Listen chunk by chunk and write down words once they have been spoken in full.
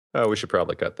Oh, we should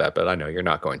probably cut that, but I know you're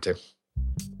not going to.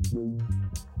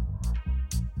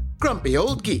 Grumpy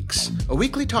Old Geeks, a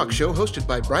weekly talk show hosted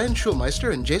by Brian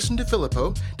Schulmeister and Jason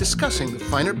DeFilippo, discussing the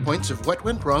finer points of what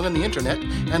went wrong on the internet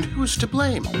and who's to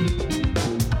blame.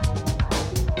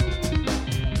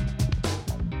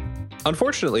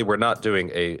 Unfortunately, we're not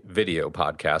doing a video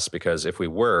podcast because if we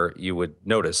were, you would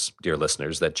notice, dear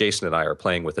listeners, that Jason and I are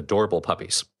playing with adorable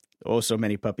puppies. Oh, so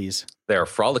many puppies. They are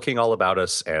frolicking all about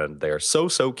us, and they're so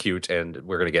cute, and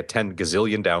we're going to get 10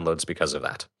 gazillion downloads because of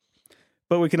that.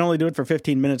 But we can only do it for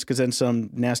 15 minutes because then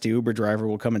some nasty Uber driver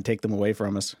will come and take them away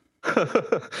from us.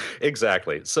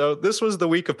 Exactly. So this was the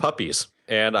week of puppies,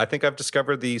 and I think I've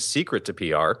discovered the secret to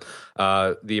PR,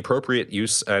 the appropriate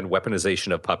use and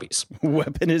weaponization of puppies.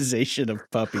 Weaponization of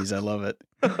puppies. I love it.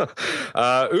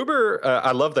 Uber,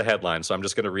 I love the headline, so I'm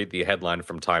just going to read the headline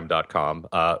from time.com.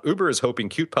 Uber is hoping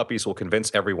cute puppies will convince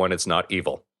everyone it's not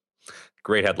evil.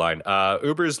 Great headline.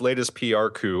 Uber's latest PR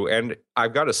coup, and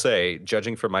I've got to say,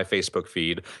 judging from my Facebook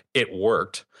feed, it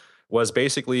worked, was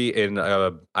basically in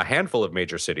a handful of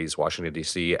major cities, Washington,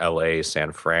 D.C., L.A.,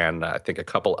 San Fran, I think a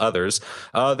couple others.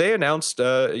 They announced,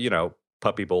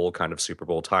 Puppy Bowl kind of Super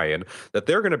Bowl tie-in, that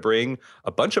they're going to bring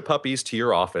a bunch of puppies to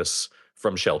your office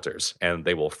from shelters, and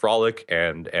they will frolic,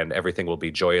 and everything will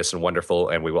be joyous and wonderful,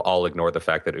 and we will all ignore the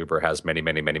fact that Uber has many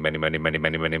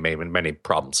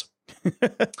problems.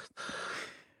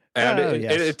 And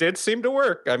it did seem to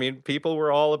work. I mean, people were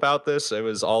all about this. It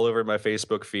was all over my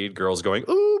Facebook feed, girls going,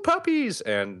 ooh, puppies,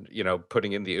 and,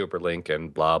 putting in the Uber link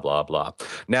and blah, blah, blah.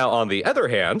 Now, on the other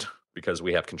hand, because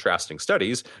we have contrasting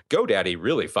studies, GoDaddy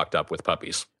really fucked up with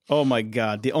puppies. Oh, my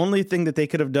God. The only thing that they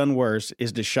could have done worse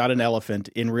is to shot an elephant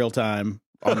in real time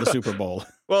on the Super Bowl.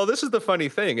 Well, this is the funny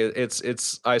thing.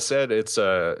 I said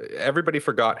everybody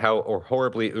forgot how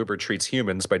horribly Uber treats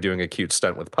humans by doing a cute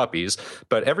stunt with puppies,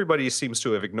 but everybody seems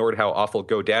to have ignored how awful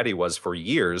GoDaddy was for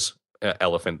years,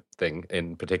 elephant thing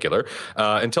in particular,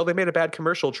 until they made a bad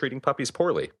commercial treating puppies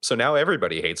poorly. So now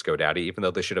everybody hates GoDaddy, even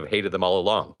though they should have hated them all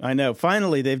along. I know.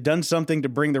 Finally, they've done something to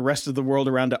bring the rest of the world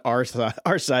around to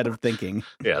our side of thinking.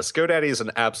 Yes, GoDaddy is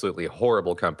an absolutely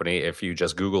horrible company. If you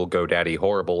just Google GoDaddy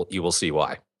horrible, you will see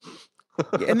why.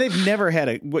 And they've never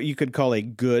had what you could call a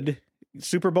good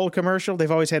Super Bowl commercial. They've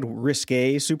always had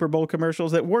risque Super Bowl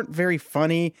commercials that weren't very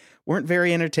funny, weren't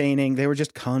very entertaining. They were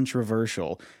just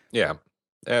controversial. Yeah.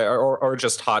 Or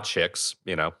just hot chicks,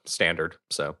 standard.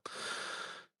 So,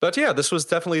 but yeah, this was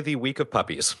definitely the week of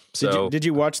puppies. So, did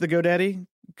you watch the GoDaddy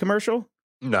commercial?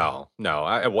 No.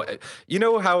 You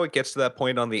know how it gets to that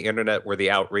point on the internet where the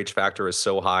outrage factor is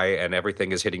so high and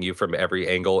everything is hitting you from every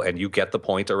angle, and you get the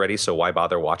point already. So why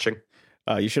bother watching?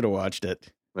 You should have watched it.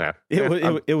 Yeah,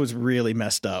 it was really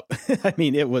messed up. I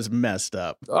mean, it was messed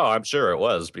up. Oh, I'm sure it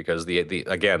was, because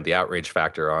the outrage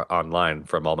factor online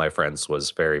from all my friends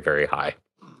was very, very high.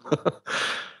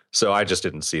 So I just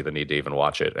didn't see the need to even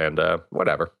watch it, and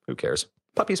whatever, who cares?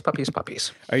 Puppies.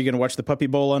 Are you going to watch the Puppy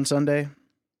Bowl on Sunday?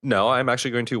 No, I'm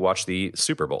actually going to watch the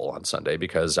Super Bowl on Sunday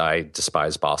because I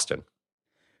despise Boston.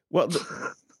 Well,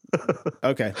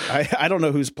 okay. I don't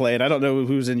know who's playing. I don't know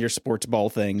who's in your sports ball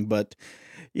thing, but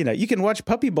you can watch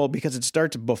Puppy Bowl because it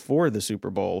starts before the Super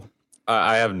Bowl.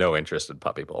 I have no interest in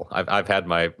Puppy Bowl. I've had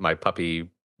my puppy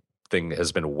thing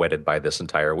has been wetted by this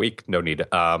entire week. No need.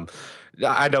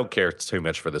 I don't care too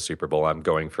much for the Super Bowl. I've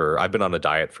been on a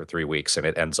diet for 3 weeks and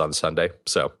it ends on Sunday.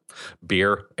 So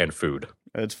beer and food.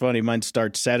 It's funny. Mine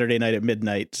starts Saturday night at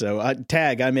midnight. So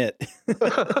I'm it.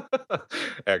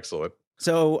 Excellent.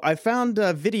 So I found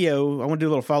a video. I want to do a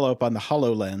little follow-up on the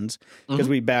HoloLens because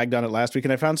we bagged on it last week.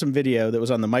 And I found some video that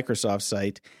was on the Microsoft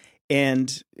site. And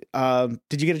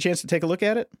did you get a chance to take a look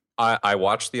at it? I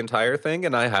watched the entire thing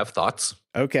and I have thoughts.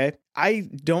 Okay. I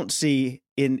don't see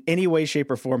in any way,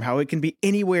 shape, or form how it can be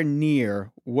anywhere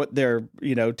near what they're,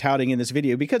 touting in this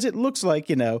video, because it looks like,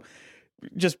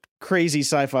 just crazy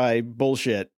sci-fi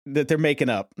bullshit that they're making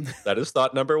up. That is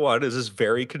thought number one. This is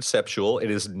very conceptual. It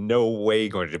is no way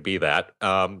going to be that.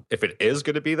 If it is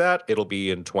going to be that, it'll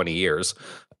be in 20 years.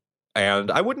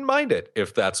 And I wouldn't mind it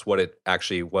if that's what it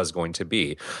actually was going to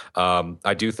be.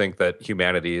 I do think that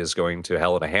humanity is going to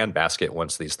hell in a handbasket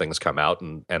once these things come out,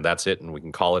 and that's it, and we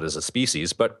can call it as a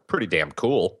species, but pretty damn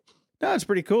cool. No, it's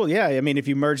pretty cool. Yeah, I mean, if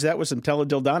you merge that with some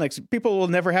teledildonics, people will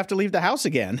never have to leave the house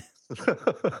again.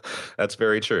 That's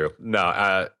very true.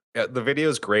 No, the video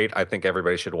is great. I think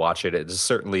everybody should watch it. It is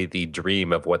certainly the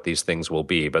dream of what these things will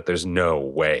be, but there's no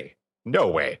way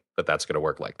that that's going to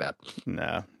work like that.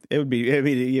 No, it would be. I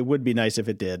mean, it would be nice if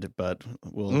it did, but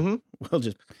we'll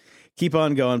just keep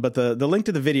on going. But the link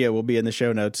to the video will be in the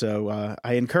show notes. So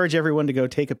I encourage everyone to go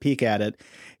take a peek at it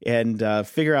and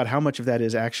figure out how much of that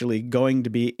is actually going to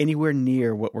be anywhere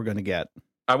near what we're going to get.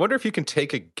 I wonder if you can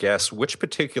take a guess which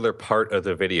particular part of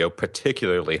the video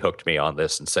particularly hooked me on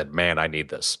this and said, man, I need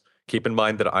this. Keep in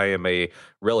mind that I am a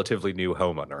relatively new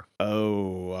homeowner.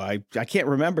 Oh, I can't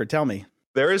remember. Tell me.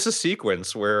 There is a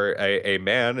sequence where a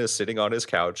man is sitting on his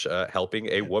couch helping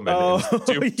a woman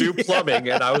do plumbing.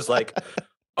 And I was like,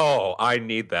 oh, I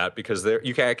need that because I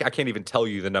can't even tell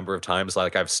you the number of times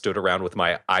like I've stood around with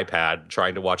my iPad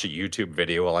trying to watch a YouTube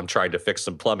video while I'm trying to fix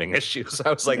some plumbing issues.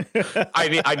 I was like,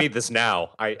 I need this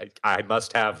now. I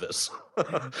must have this.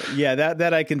 Yeah,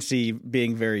 that I can see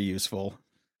being very useful.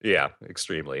 Yeah,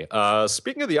 extremely.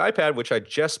 Speaking of the iPad, which I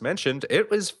just mentioned, it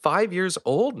was 5 years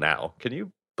old now. Can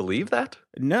you believe that?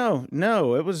 No.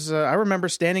 It was. I remember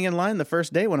standing in line the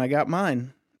first day when I got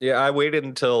mine. Yeah, I waited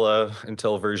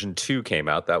until version 2 came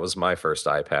out. That was my first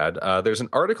iPad. There's an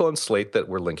article on Slate that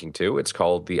we're linking to. It's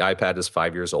called "The iPad is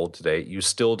 5 years old today. You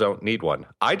still don't need one."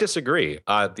 I disagree.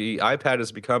 The iPad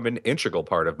has become an integral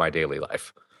part of my daily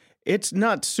life. It's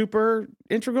not super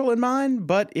integral in mine,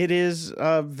 but it is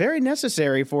very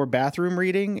necessary for bathroom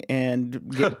reading and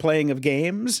playing of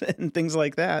games and things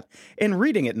like that, and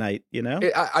reading at night, you know?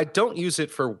 I don't use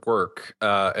it for work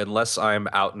unless I'm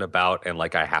out and about and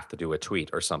like I have to do a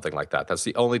tweet or something like that. That's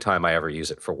the only time I ever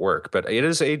use it for work, but it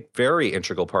is a very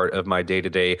integral part of my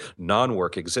day-to-day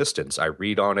non-work existence. I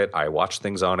read on it. I watch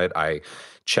things on it. I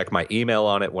check my email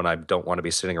on it when I don't want to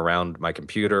be sitting around my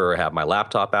computer or have my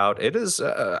laptop out. It is,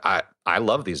 I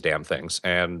love these damn things,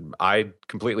 and I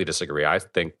completely disagree. I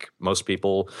think most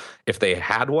people, if they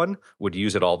had one, would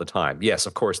use it all the time. Yes,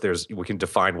 of course, we can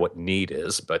define what need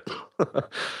is, but...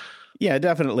 Yeah,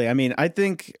 definitely. I mean, I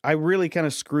think I really kind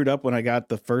of screwed up when I got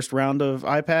the first round of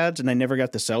iPads, and I never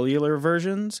got the cellular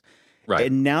versions. Right.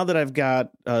 And now that I've got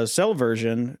a cell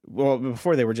version, well,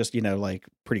 before they were just, like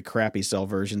pretty crappy cell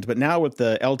versions, but now with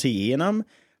the LTE in them,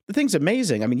 the thing's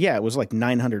amazing. I mean, yeah, it was like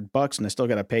 $900 and I still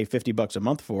got to pay $50 a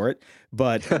month for it.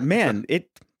 But man,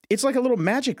 it's like a little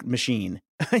magic machine.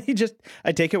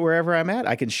 I take it wherever I'm at.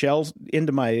 I can shell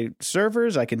into my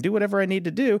servers. I can do whatever I need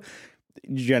to do.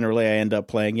 Generally, I end up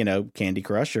playing, Candy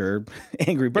Crush or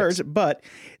Angry Birds, yes. But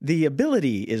the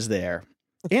ability is there.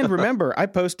 And remember, I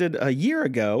posted a year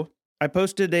ago,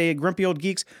 a Grumpy Old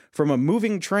Geeks from a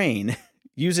moving train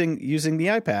using the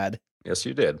iPad. Yes,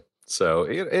 you did. So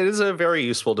it is a very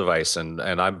useful device, and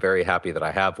I'm very happy that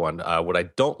I have one. What I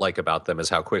don't like about them is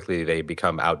how quickly they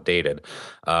become outdated,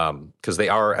 because they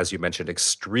are, as you mentioned,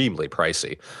 extremely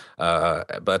pricey.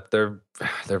 But they're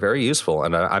very useful,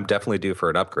 and I'm definitely due for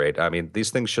an upgrade. I mean, these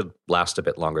things should last a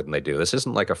bit longer than they do. This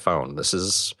isn't like a phone.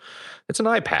 It's an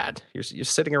iPad. You're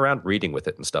sitting around reading with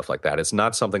it and stuff like that. It's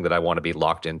not something that I want to be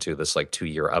locked into this like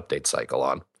 2-year update cycle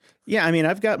on. Yeah, I mean,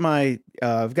 I've got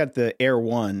the Air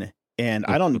 1. And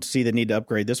I don't see the need to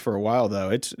upgrade this for a while,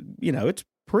 though. It's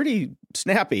pretty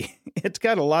snappy. It's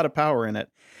got a lot of power in it.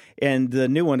 And the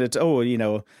new one, it's,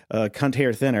 cunt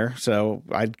hair thinner. So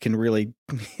I can really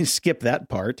skip that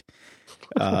part.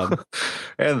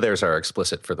 And there's our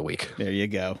explicit for the week. There you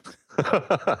go.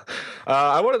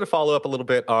 I wanted to follow up a little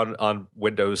bit on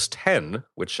Windows 10,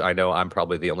 which I know I'm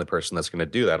probably the only person that's going to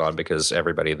do that on because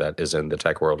everybody that is in the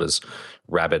tech world is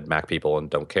rabid Mac people and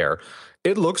don't care.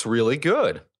 It looks really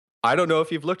good. I don't know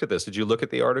if you've looked at this. Did you look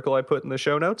at the article I put in the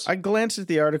show notes? I glanced at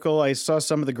the article. I saw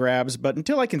some of the grabs, but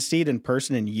until I can see it in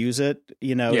person and use it,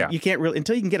 you can't really,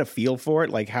 until you can get a feel for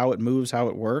it, like how it moves, how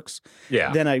it works.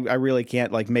 Yeah. Then I really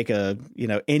can't like make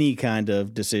any kind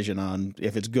of decision on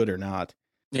if it's good or not.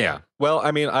 Yeah. Well,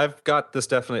 I mean, I've got this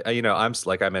definitely,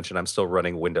 like I mentioned, I'm still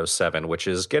running Windows 7, which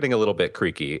is getting a little bit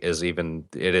creaky. It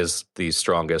is the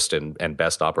strongest and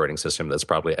best operating system that's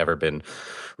probably ever been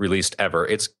released ever.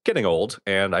 It's getting old,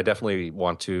 and I definitely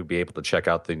want to be able to check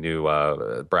out the new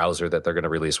browser that they're going to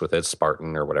release with it,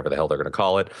 Spartan or whatever the hell they're going to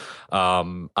call it.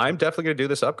 I'm definitely going to do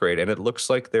this upgrade, and it looks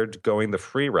like they're going the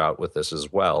free route with this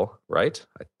as well, right?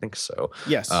 I think so.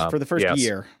 Yes, for the first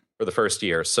year. For the first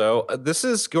year. So this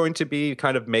is going to be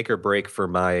kind of make or break for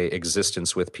my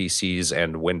existence with PCs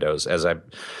and Windows. As I've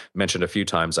mentioned a few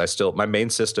times, my main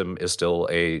system is still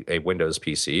a Windows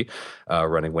PC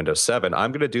running Windows 7.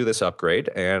 I'm going to do this upgrade,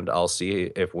 and I'll see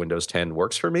if Windows 10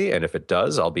 works for me. And if it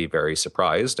does, I'll be very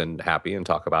surprised and happy and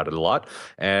talk about it a lot.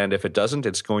 And if it doesn't,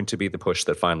 it's going to be the push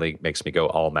that finally makes me go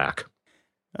all Mac.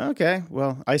 Okay,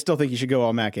 well, I still think you should go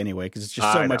all Mac anyway because it's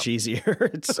just so much easier.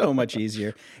 It's so much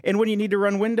easier. And when you need to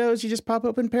run Windows, you just pop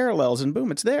open Parallels and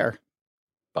boom, it's there.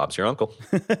 Bob's your uncle.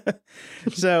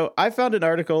 So I found an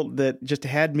article that just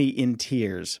had me in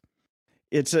tears.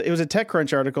 It was a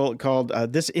TechCrunch article called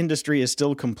 "This Industry is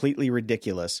Still Completely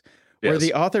Ridiculous," where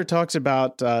the author talks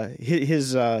about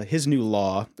his new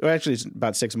law. Well, actually, it's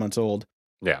about 6 months old.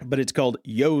 Yeah, but it's called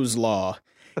Yo's Law,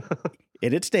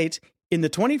 and it states, in the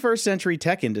 21st century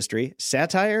tech industry,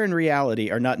 satire and reality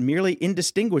are not merely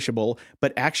indistinguishable,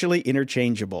 but actually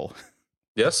interchangeable.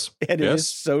 Yes, and it is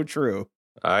so true.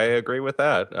 I agree with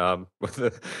that.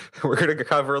 We're going to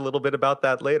cover a little bit about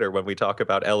that later when we talk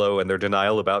about Ello and their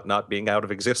denial about not being out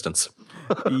of existence.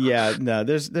 Yeah, no,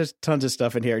 there's tons of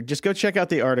stuff in here. Just go check out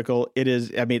the article. It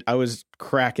is, I mean, I was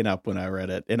cracking up when I read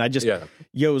it, and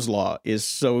Yo's Law is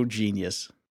so genius.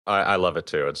 I love it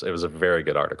too. It was a very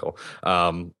good article.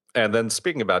 And then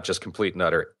speaking about just complete and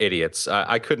utter idiots,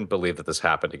 I couldn't believe that this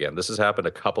happened again. This has happened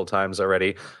a couple times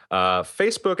already.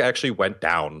 Facebook actually went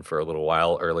down for a little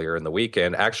while earlier in the week,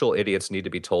 and actual idiots need to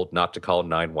be told not to call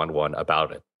 911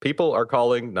 about it. People are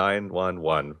calling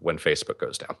 911 when Facebook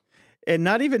goes down. And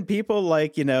not even people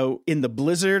like, in the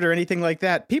blizzard or anything like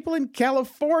that. People in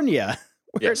California.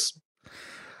 Yes.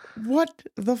 What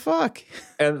the fuck?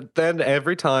 And then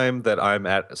every time that I'm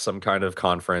at some kind of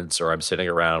conference or I'm sitting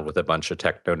around with a bunch of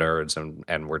techno nerds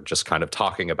and we're just kind of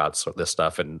talking about this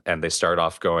stuff and they start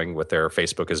off going with their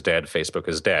Facebook is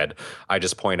dead, I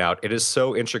just point out it is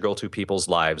so integral to people's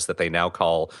lives that they now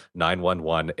call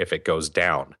 911 if it goes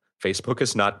down. Facebook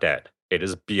is not dead. It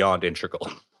is beyond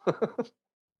integral.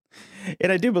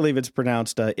 And I do believe it's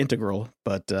pronounced integral,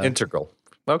 but... Integral.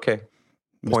 Okay.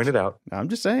 Point it out. I'm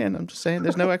just saying.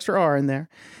 There's no extra R in there.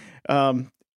 Now,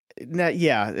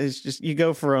 it's just you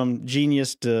go from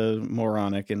genius to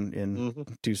moronic in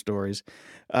 2 stories.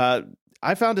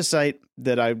 I found a site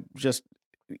that I just,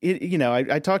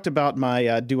 I talked about my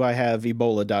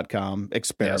doihaveebola.com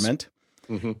experiment.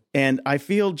 Yes. Mm-hmm. And I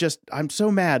feel I'm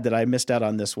so mad that I missed out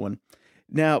on this one.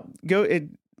 Now,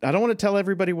 I don't want to tell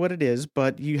everybody what it is,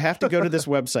 but you have to go to this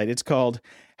website. It's called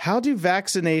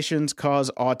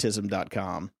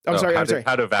howdovaccinationscauseautism.com. I'm sorry. How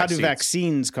do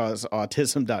vaccines cause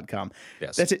autism.com.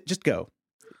 Yes. That's it. Just go.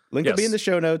 Link will be in the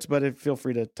show notes, but feel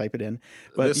free to type it in.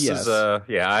 But this is, I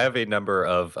have a number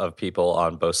of people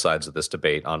on both sides of this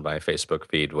debate on my Facebook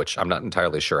feed, which I'm not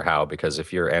entirely sure how, because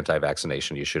if you're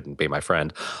anti-vaccination, you shouldn't be my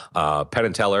friend. Penn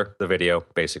and Teller, the video,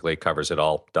 basically covers it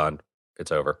all. Done.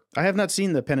 It's over. I have not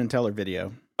seen the Penn and Teller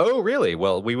video. Oh, really?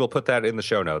 Well, we will put that in the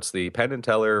show notes. The Penn and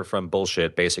Teller from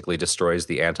Bullshit basically destroys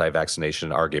the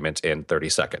anti-vaccination argument in 30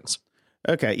 seconds.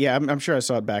 Okay. Yeah, I'm sure I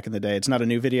saw it back in the day. It's not a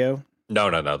new video?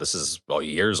 No. This is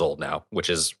years old now, which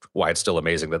is why it's still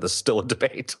amazing that this is still a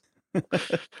debate.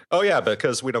 Oh, yeah,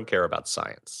 because we don't care about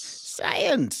science.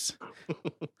 Science.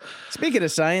 Speaking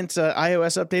of science,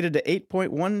 iOS updated to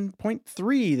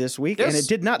 8.1.3 this week, and it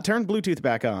did not turn Bluetooth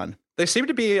back on. They seem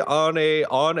to be on a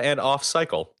on and off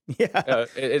cycle. Yeah.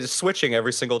 It is switching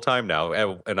every single time now.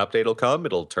 An update will come,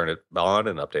 it'll turn it on,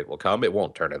 an update will come, it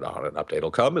won't turn it on, an update will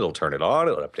come, it'll turn it on,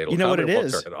 an update will come, what it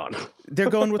won't turn it on.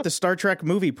 They're going with the Star Trek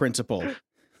movie principle.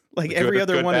 Like every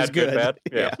other one is good. Good, bad.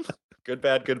 Yeah. Good,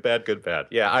 bad, good, bad, good, bad.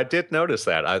 Yeah, I did notice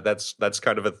that. That's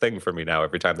kind of a thing for me now.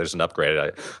 Every time there's an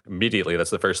upgrade, immediately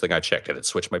that's the first thing I check. Did it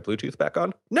switch my Bluetooth back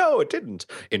on? No, it didn't.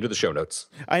 Into the show notes.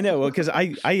 I know, because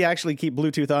I actually keep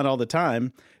Bluetooth on all the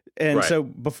time. And so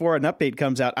before an update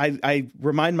comes out, I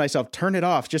remind myself, turn it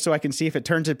off, just so I can see if it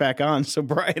turns it back on, so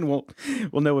Brian will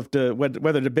know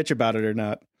whether to bitch about it or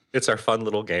not. It's our fun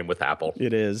little game with Apple.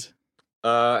 It is.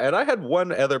 And I had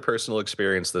one other personal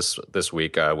experience this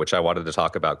week, which I wanted to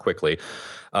talk about quickly.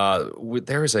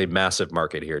 There is a massive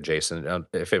market here, Jason.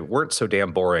 If it weren't so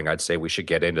damn boring, I'd say we should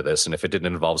get into this. And if it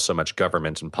didn't involve so much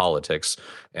government and politics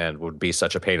and would be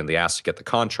such a pain in the ass to get the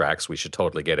contracts, we should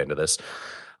totally get into this.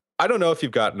 I don't know if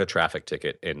you've gotten a traffic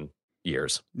ticket in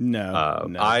years.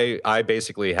 No. I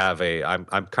basically have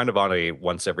I'm kind of on a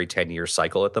once every 10-year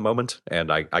cycle at the moment,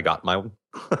 and I got my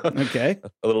okay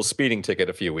a little speeding ticket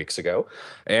a few weeks ago.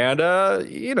 And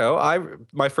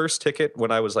my first ticket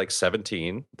when I was like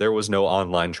 17, there was no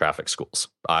online traffic schools.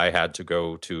 I had to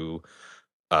go to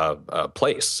a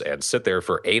place and sit there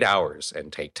for 8 hours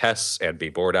and take tests and be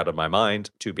bored out of my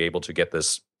mind to be able to get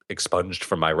this expunged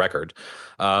from my record.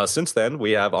 Since then,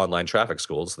 we have online traffic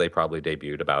schools. They probably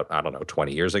debuted about,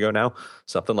 20 years ago now,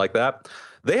 something like that.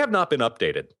 They have not been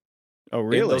updated. Oh,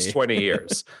 really? In those 20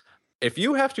 years. If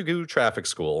you have to do traffic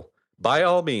school, by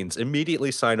all means, immediately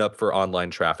sign up for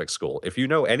online traffic school. If you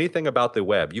know anything about the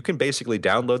web, you can basically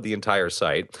download the entire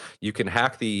site. You can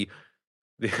hack the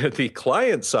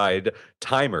client side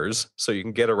timers, so you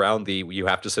can get around you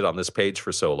have to sit on this page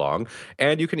for so long,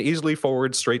 and you can easily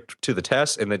forward straight to the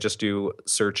test and then just do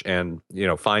search and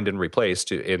find and replace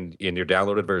in your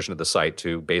downloaded version of the site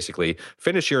to basically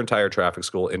finish your entire traffic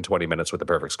school in 20 minutes with a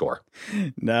perfect score.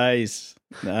 Nice.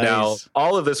 Now, Nice.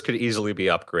 all of this could easily be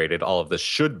upgraded. All of this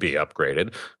should be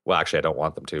upgraded. Well, actually, I don't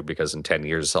want them to because in 10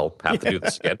 years, I'll have to do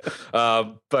this again.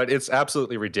 But it's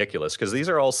absolutely ridiculous because these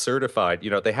are all certified.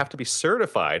 They have to be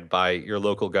certified by your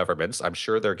local governments. I'm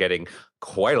sure they're getting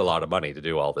quite a lot of money to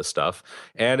do all this stuff.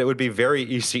 And it would be very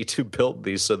easy to build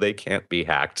these so they can't be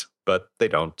hacked, but they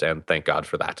don't. And thank God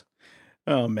for that.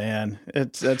 Oh man,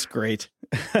 that's great.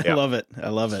 Yeah. I love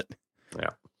it. Yeah.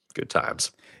 Good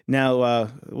times. Now,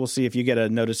 we'll see if you get a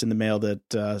notice in the mail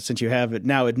that since you have it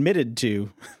now admitted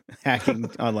to hacking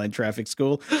online traffic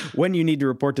school, when you need to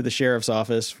report to the sheriff's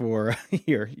office for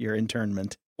your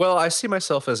internment. Well, I see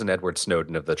myself as an Edward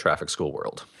Snowden of the traffic school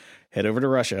world. Head over to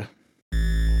Russia.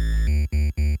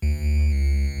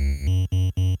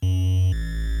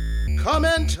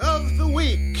 Comment of the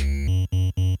week.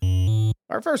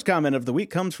 Our first comment of the week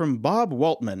comes from Bob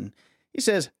Waltman. He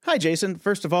says, "Hi, Jason.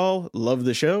 First of all, love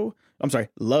the show. I'm sorry,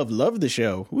 love the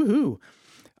show. Woohoo.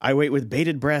 I wait with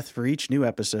bated breath for each new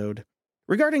episode.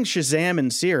 Regarding Shazam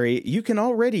and Siri, you can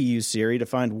already use Siri to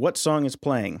find what song is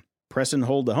playing. Press and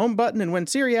hold the home button, and when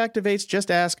Siri activates,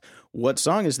 just ask, 'What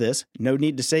song is this?' No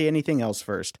need to say anything else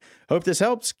first. Hope this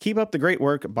helps. Keep up the great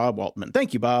work, Bob Waltman."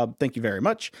 Thank you, Bob. Thank you very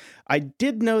much. I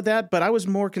did know that, but I was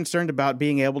more concerned about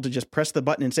being able to just press the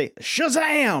button and say,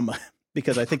 "Shazam!"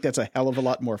 because I think that's a hell of a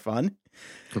lot more fun.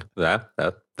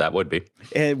 That would be.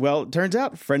 And well, it turns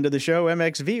out, friend of the show,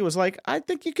 MXV, was like, "I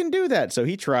think you can do that." So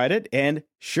he tried it, and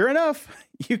sure enough,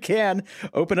 you can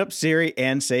open up Siri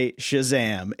and say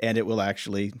Shazam, and it will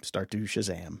actually start to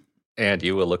Shazam. And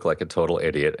you will look like a total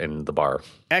idiot in the bar.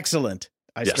 Excellent.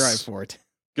 I Yes. strive for it.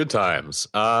 Good times.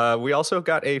 We also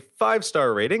got a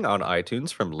 5-star rating on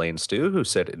iTunes from Lane Stew, who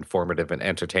said informative and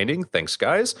entertaining. Thanks,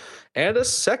 guys. And a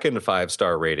second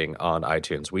 5-star rating on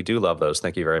iTunes. We do love those.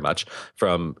 Thank you very much.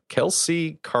 From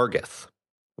Kelsey Cargith,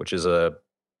 which is I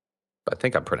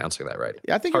think I'm pronouncing that right.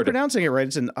 I think you're pronouncing it right.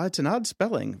 It's an odd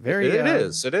spelling.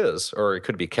 It is. Or it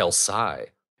could be Kelsey.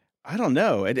 I don't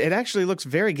know. It actually looks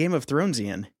very Game of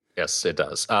Thronesian. Yes, it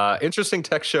does. Interesting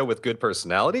tech show with good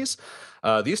personalities.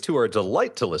 These two are a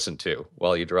delight to listen to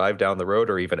while you drive down the road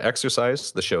or even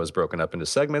exercise. The show is broken up into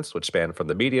segments which span from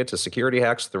the media to security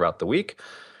hacks throughout the week.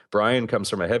 Brian comes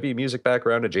from a heavy music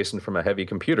background and Jason from a heavy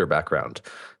computer background.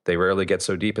 They rarely get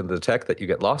so deep into the tech that you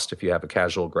get lost if you have a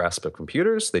casual grasp of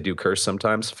computers. They do curse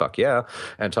sometimes, fuck yeah,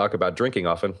 and talk about drinking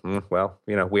often. Well,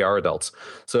 we are adults.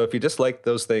 So if you dislike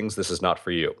those things, this is not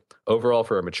for you. Overall,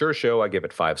 for a mature show, I give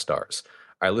it 5 stars.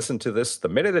 I listen to this the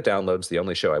minute it downloads, the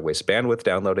only show I waste bandwidth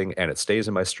downloading, and it stays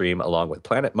in my stream along with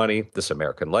Planet Money, This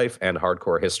American Life, and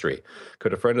Hardcore History.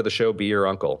 Could a friend of the show be your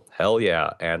uncle? Hell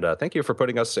yeah. And thank you for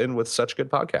putting us in with such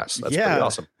good podcasts. That's pretty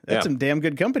awesome. That's some damn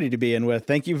good company to be in with.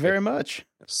 Thank you very much.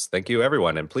 Yes, thank you,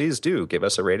 everyone. And please do give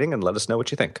us a rating and let us know what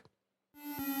you think.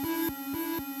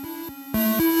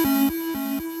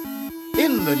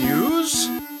 In the news.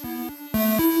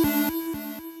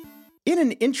 In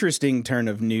an interesting turn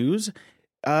of news,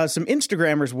 some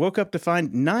Instagrammers woke up to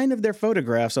find 9 of their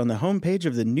photographs on the homepage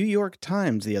of the New York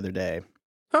Times the other day.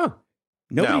 Huh.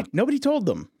 Nobody told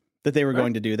them that they were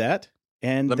going to do that,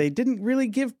 and they didn't really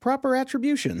give proper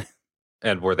attribution.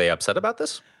 And were they upset about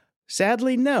this?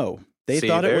 Sadly, no. They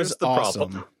thought it was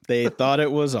awesome. They thought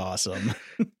it was awesome.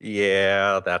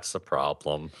 Yeah, that's the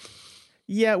problem.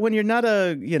 Yeah, when you're not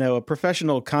a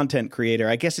professional content creator,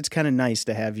 I guess it's kind of nice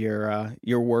to have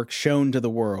your work shown to the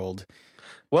world.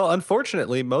 Well,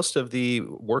 unfortunately, most of the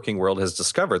working world has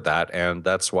discovered that, and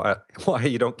that's why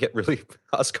you don't get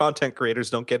us content creators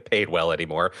don't get paid well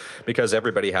anymore, because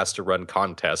everybody has to run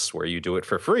contests where you do it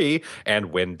for free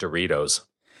and win Doritos.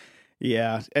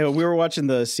 Yeah, we were watching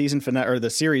the season finale or the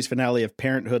series finale of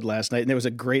Parenthood last night, and there was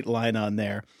a great line on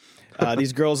there.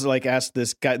 These girls asked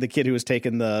this guy, the kid who was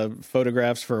taking the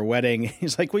photographs for a wedding.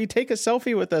 He's like, "Will you take a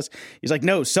selfie with us?" He's like,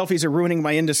 "No, selfies are ruining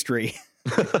my industry."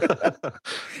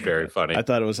 Very funny. I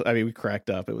thought it was, we cracked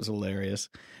up. It was hilarious.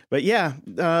 But yeah,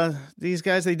 these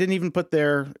guys, they didn't even put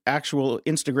their actual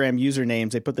Instagram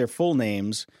usernames. They put their full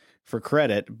names for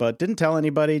credit, but didn't tell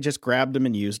anybody, just grabbed them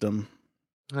and used them.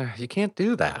 You can't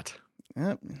do that.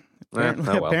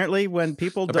 Apparently, when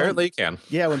people apparently you can.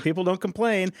 Yeah, when people don't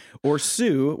complain or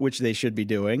sue, which they should be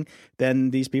doing,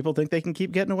 then these people think they can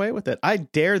keep getting away with it. I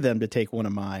dare them to take one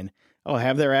of mine. I'll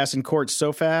have their ass in court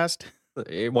so fast.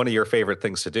 One of your favorite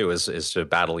things to do is to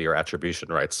battle your attribution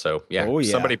rights. So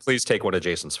somebody please take one of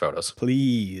Jason's photos.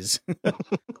 Please.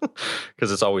 Because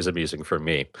it's always amusing for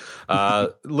me.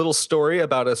 Little story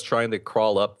about us trying to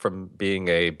crawl up from being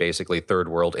a basically third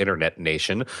world internet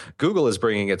nation. Google is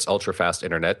bringing its ultra fast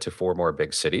internet to 4 more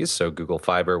big cities. So Google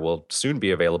Fiber will soon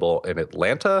be available in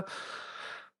Atlanta,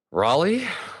 Raleigh,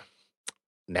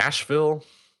 Nashville,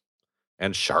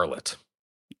 and Charlotte.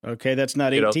 Okay, that's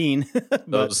not 18.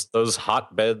 But those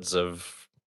hotbeds of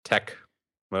tech.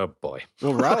 Oh boy.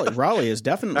 Well, Raleigh is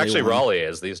definitely actually one. Raleigh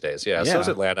is these days. Yeah. So is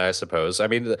Atlanta, I suppose. I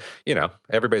mean,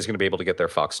 everybody's going to be able to get their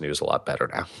Fox News a lot better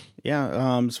now.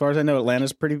 Yeah. As far as I know,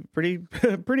 Atlanta's pretty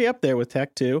up there with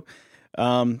tech too.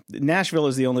 Nashville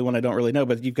is the only one I don't really know,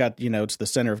 but you've got, it's the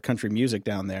center of country music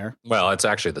down there. Well, it's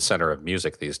actually the center of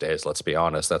music these days. Let's be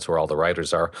honest. That's where all the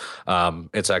writers are.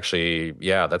 It's actually,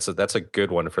 that's a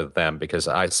good one for them, because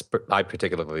I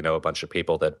particularly know a bunch of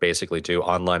people that basically do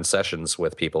online sessions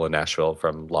with people in Nashville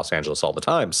from Los Angeles all the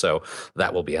time. So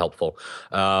that will be helpful.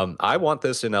 I want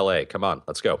this in LA. Come on,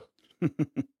 let's go.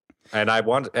 And I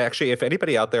want, actually, if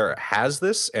anybody out there has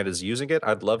this and is using it,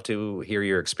 I'd love to hear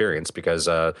your experience, because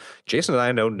Jason and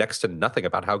I know next to nothing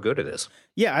about how good it is.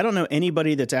 Yeah, I don't know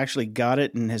anybody that's actually got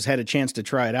it and has had a chance to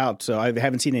try it out. So I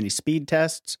haven't seen any speed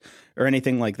tests or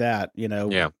anything like that.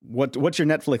 Yeah. What's your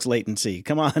Netflix latency?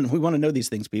 Come on, we want to know these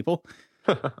things, people.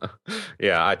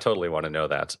 Yeah, I totally want to know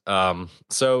that.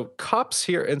 So cops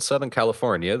here in Southern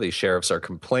California, the sheriffs are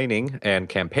complaining and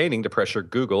campaigning to pressure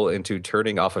Google into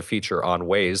turning off a feature on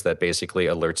Waze that basically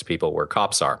alerts people where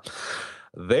cops are.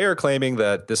 They are claiming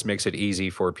that this makes it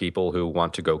easy for people who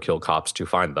want to go kill cops to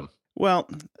find them. Well,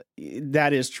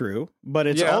 that is true, but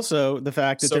it's also the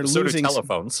fact that they're losing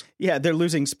telephones. Yeah, they're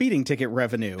losing speeding ticket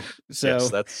revenue. So yes,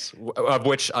 that's of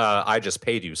which I just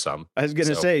paid you some. I was going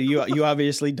to say you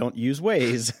obviously don't use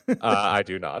Waze. I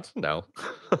do not. No.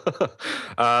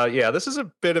 This is a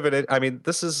bit of an. I mean,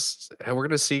 we're going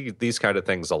to see these kind of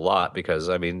things a lot, because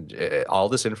all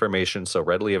this information so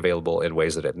readily available in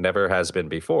ways that it never has been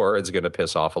before. It's going to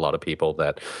piss off a lot of people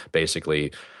that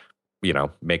basically,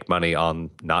 make money on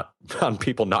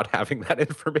people not having that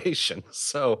information.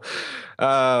 So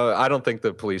I don't think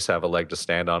the police have a leg to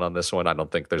stand on this one. I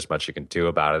don't think there's much you can do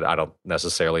about it. I don't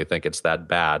necessarily think it's that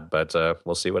bad, but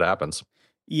we'll see what happens.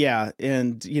 Yeah,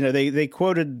 and they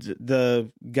quoted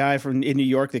the guy in New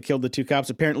York that killed the two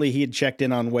cops. Apparently, he had checked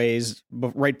in on Waze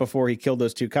right before he killed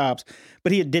those two cops,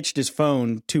 but he had ditched his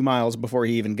phone 2 miles before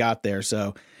he even got there.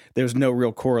 So there's no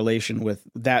real correlation with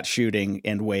that shooting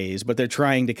and Waze, but they're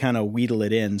trying to kind of wheedle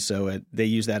it in, so they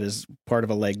use that as part of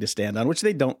a leg to stand on, which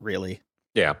they don't really.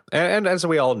 Yeah, and as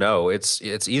we all know, it's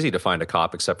easy to find a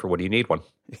cop except for when you need one.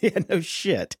 Yeah, no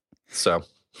shit. So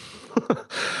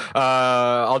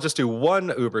I'll just do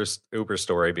one Uber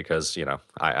story, because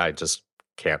I just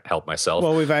can't help myself.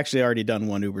 Well, we've actually already done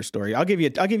one Uber story. I'll give you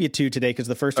two today, because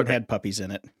the first one had puppies in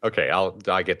it. Okay,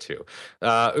 I get two.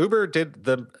 Uber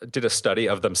did a study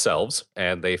of themselves,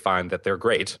 and they find that they're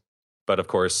great. But of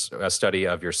course, a study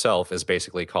of yourself is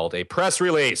basically called a press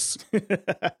release.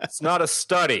 It's not a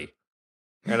study.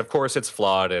 And of course, it's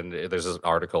flawed, and there's an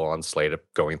article on Slate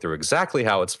going through exactly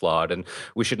how it's flawed. And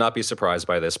we should not be surprised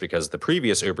by this, because the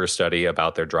previous Uber study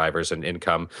about their drivers and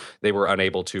income, they were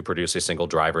unable to produce a single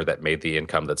driver that made the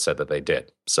income that said that they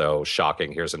did. So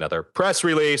shocking. Here's another press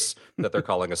release that they're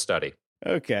calling a study.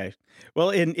 Okay.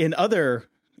 Well, in other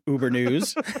Uber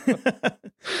news,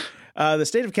 the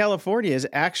state of California is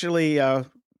actually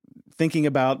thinking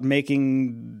about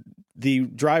making the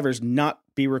drivers not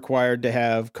be required to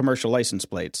have commercial license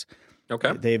plates.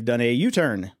 Okay. They've done a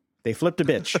U-turn. They flipped a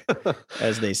bitch,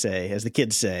 as the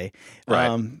kids say.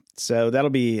 Right. So that'll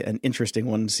be an interesting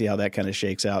one to see how that kind of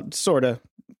shakes out. Sort of.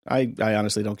 I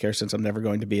honestly don't care, since I'm never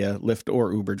going to be a Lyft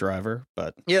or Uber driver.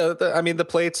 But yeah, the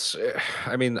plates,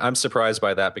 I'm surprised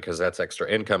by that, because that's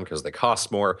extra income, because they cost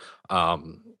more.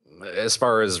 As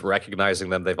far as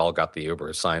recognizing them, they've all got the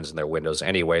Uber signs in their windows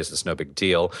anyways. It's no big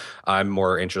deal. I'm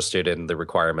more interested in the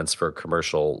requirements for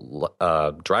commercial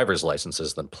driver's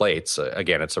licenses than plates.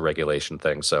 Again, it's a regulation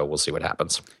thing, so we'll see what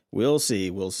happens. We'll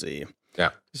see. Yeah.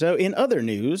 So in other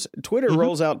news, Twitter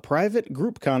rolls out private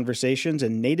group conversations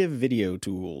and native video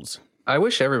tools. I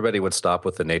wish everybody would stop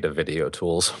with the native video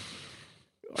tools.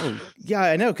 Oh, yeah,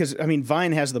 I know, because,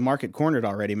 Vine has the market cornered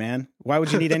already, man. Why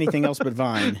would you need anything else but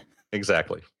Vine?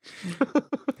 Exactly.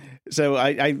 So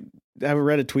I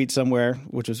read a tweet somewhere,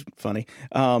 which was funny,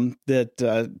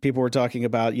 that people were talking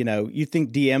about, you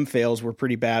think DM fails were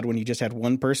pretty bad when you just had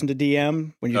one person to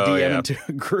DM, when you DM into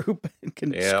a group and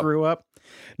can screw up.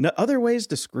 No, other ways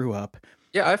to screw up.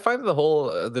 Yeah, I find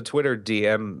the Twitter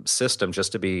DM system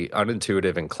just to be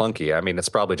unintuitive and clunky. It's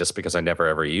probably just because I never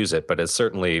ever use it, but it's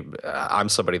certainly, I'm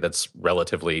somebody that's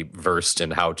relatively versed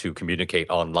in how to communicate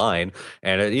online,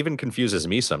 and it even confuses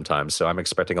me sometimes. So I'm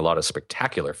expecting a lot of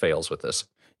spectacular fails with this.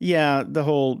 Yeah,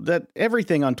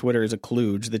 everything on Twitter is a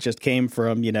kludge that just came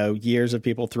from, years of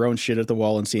people throwing shit at the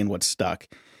wall and seeing what stuck.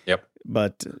 Yep.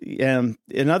 But in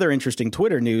other interesting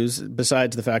Twitter news,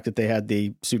 besides the fact that they had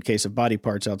the suitcase of body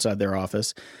parts outside their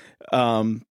office,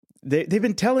 they've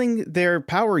been telling their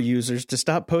power users to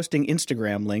stop posting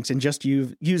Instagram links and just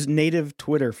use native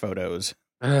Twitter photos.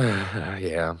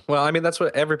 Yeah. Well, I mean, that's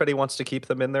what everybody wants to keep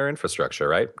them in their infrastructure,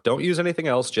 right? Don't use anything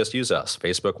else. Just use us.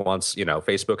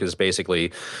 Facebook is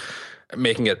basically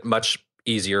making it much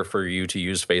easier for you to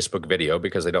use Facebook video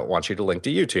because they don't want you to link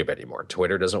to YouTube anymore.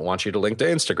 Twitter doesn't want you to link to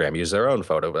Instagram, use their own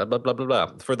photo, blah, blah, blah, blah,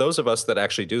 blah. For those of us that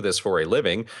actually do this for a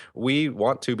living, we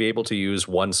want to be able to use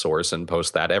one source and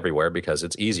post that everywhere because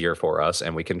it's easier for us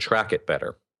and we can track it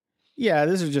better. Yeah,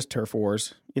 this is just turf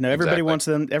wars. Everybody wants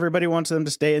them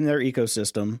to stay in their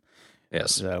ecosystem.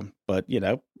 Yes. So, but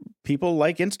people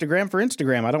like Instagram for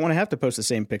Instagram. I don't want to have to post the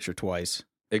same picture twice.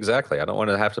 Exactly. I don't want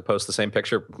to have to post the same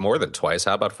picture more than twice.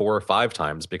 How about 4 or 5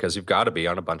 times? Because you've got to be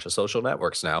on a bunch of social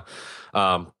networks now.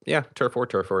 Turf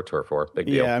war. Big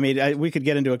deal. Yeah, I mean, we could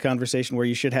get into a conversation where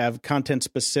you should have content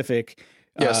specific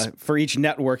for each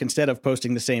network instead of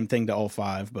posting the same thing to all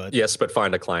 5. But yes, but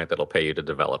find a client that'll pay you to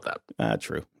develop that.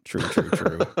 True.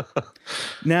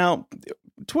 Now,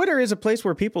 Twitter is a place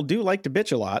where people do like to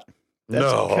bitch a lot.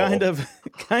 That's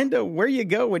kind of where you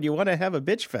go when you want to have a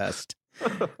bitch fest,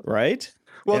 right?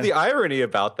 Well, the irony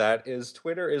about that is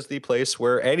Twitter is the place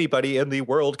where anybody in the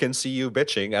world can see you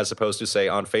bitching, as opposed to, say,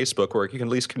 on Facebook, where you can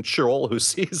at least control who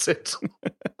sees it.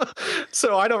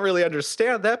 So I don't really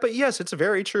understand that. But yes, it's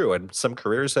very true. And some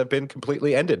careers have been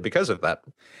completely ended because of that.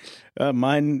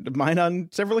 Mine on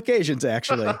several occasions,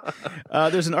 actually.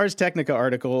 There's an Ars Technica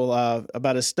article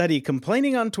about a study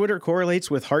complaining on Twitter correlates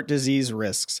with heart disease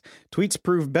risks. Tweets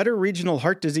prove better regional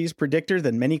heart disease predictor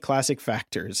than many classic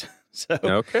factors.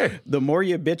 So The more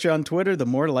you bitch on Twitter, the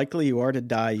more likely you are to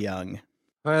die young.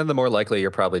 And the more likely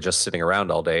you're probably just sitting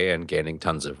around all day and gaining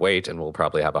tons of weight and will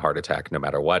probably have a heart attack no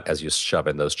matter what as you shove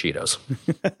in those Cheetos.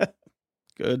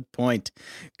 Good point.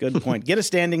 Get a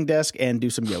standing desk and do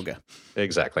some yoga.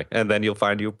 Exactly. And then you'll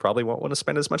find you probably won't want to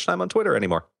spend as much time on Twitter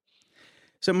anymore.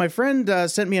 So my friend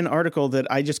sent me an article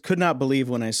that I just could not believe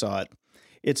when I saw it.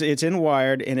 It's in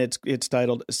Wired, and it's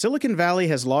titled, Silicon Valley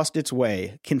Has Lost Its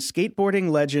Way. Can skateboarding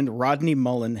legend Rodney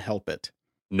Mullen help it?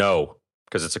 No,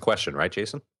 because it's a question, right,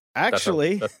 Jason?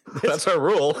 Actually, that's our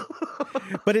rule.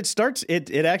 But it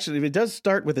does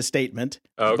start with a statement.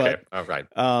 Okay, all right.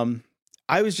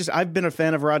 I've been a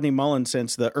fan of Rodney Mullen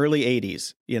since the early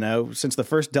 80s, since the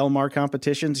first Del Mar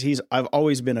competitions. I've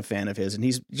always been a fan of his, and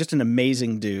he's just an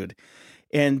amazing dude.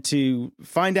 And to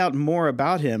find out more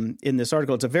about him in this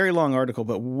article, it's a very long article,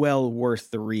 but well worth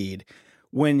the read.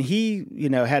 When he,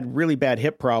 had really bad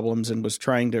hip problems and was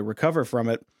trying to recover from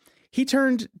it, he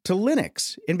turned to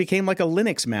Linux and became like a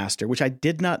Linux master, which I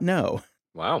did not know.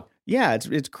 Wow. Yeah,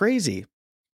 it's crazy.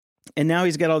 And now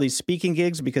he's got all these speaking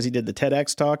gigs because he did the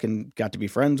TEDx talk and got to be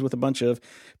friends with a bunch of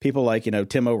people like,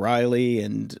 Tim O'Reilly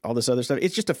and all this other stuff.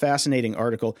 It's just a fascinating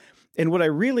article. And what I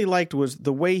really liked was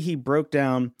the way he broke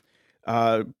down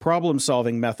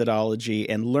problem-solving methodology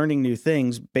and learning new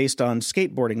things based on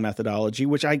skateboarding methodology,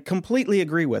 which I completely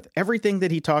agree with. Everything that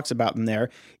he talks about in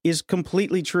there is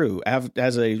completely true. As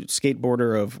a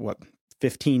skateboarder of,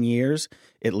 15 years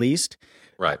at least?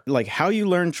 Right. Like how you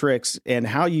learn tricks and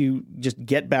how you just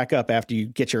get back up after you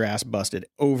get your ass busted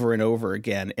over and over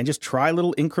again and just try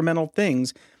little incremental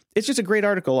things. It's just a great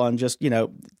article on just,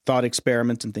 thought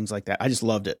experiments and things like that. I just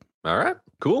loved it. All right,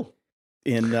 cool.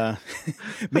 And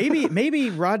maybe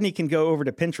Rodney can go over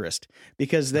to Pinterest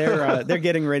because they're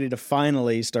getting ready to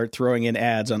finally start throwing in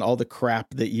ads on all the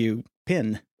crap that you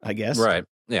pin, I guess. Right.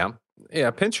 Yeah.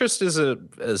 Yeah. Pinterest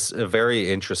is a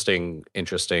very interesting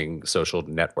social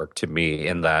network to me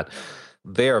in that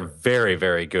they are very,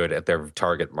 very good at their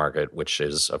target market, which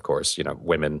is, of course,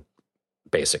 women,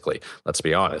 basically. Let's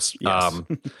be honest. Yes.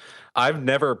 I've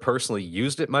never personally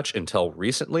used it much until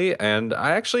recently, and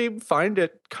I actually find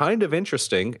it kind of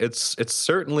interesting. It's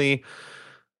certainly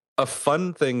a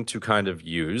fun thing to kind of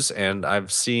use, and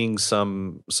I've seen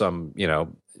some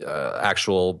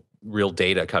actual real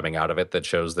data coming out of it that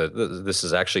shows that this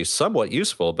is actually somewhat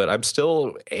useful, but I'm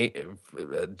still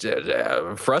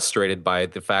frustrated by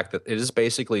the fact that it is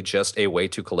basically just a way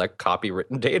to collect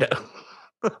copywritten data.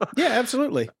 Yeah,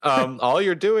 absolutely. All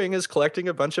you're doing is collecting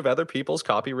a bunch of other people's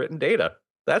copywritten data.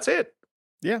 That's it.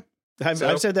 Yeah.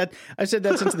 I've said that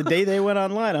since the day they went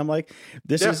online. I'm like,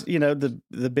 this is,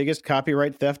 the biggest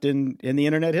copyright theft in the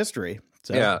internet history.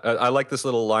 So. Yeah, I like this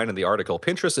little line in the article.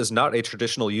 Pinterest is not a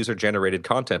traditional user-generated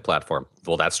content platform.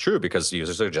 Well, that's true because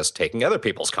users are just taking other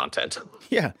people's content.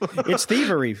 Yeah, it's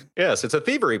thievery. Yes, it's a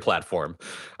thievery platform.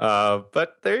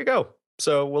 But there you go.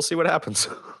 So we'll see what happens.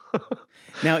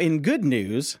 Now, in good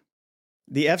news,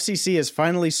 the FCC has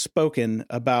finally spoken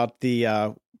about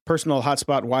the personal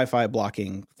hotspot Wi-Fi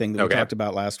blocking thing that we talked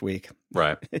about last week.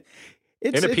 Right.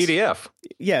 In a PDF.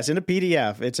 Yes, in a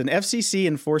PDF. It's an FCC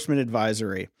enforcement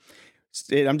advisory.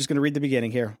 I'm just going to read the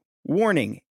beginning here.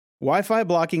 Warning. Wi-Fi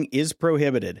blocking is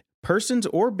prohibited. Persons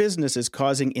or businesses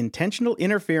causing intentional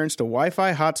interference to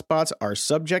Wi-Fi hotspots are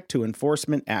subject to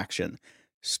enforcement action.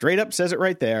 Straight up says it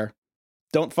right there.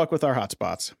 Don't fuck with our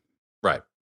hotspots. Right.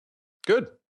 Good.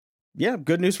 Yeah,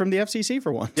 good news from the FCC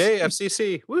for once. Yay,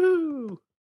 FCC. Woo!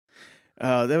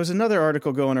 There was another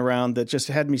article going around that just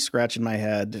had me scratching my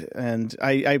head. And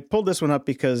I pulled this one up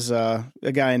because a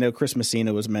guy I know, Chris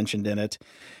Messina, was mentioned in it.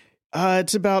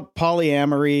 It's about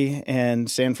polyamory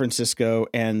and San Francisco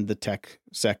and the tech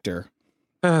sector.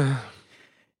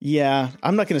 Yeah,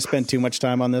 I'm not going to spend too much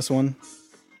time on this one.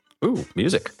 Ooh,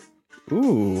 music.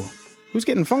 Ooh, who's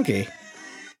getting funky?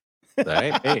 That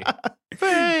ain't me.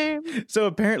 Fame. So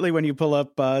apparently when you pull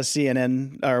up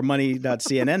CNN or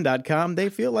money.cnn.com, they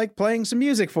feel like playing some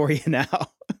music for you now.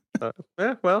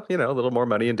 Well, a little more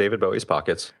money in David Bowie's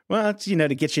pockets. Well, it's,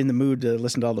 to get you in the mood to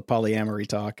listen to all the polyamory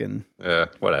talk and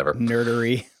whatever.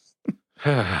 Nerdery.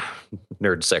 Nerd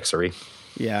sexery.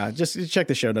 Yeah, just check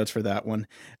the show notes for that one.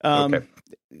 Okay.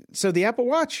 So the Apple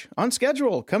Watch on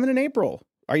schedule, coming in April.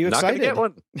 Are you excited? Not gonna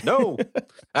get one. No.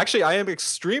 Actually, I am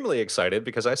extremely excited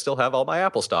because I still have all my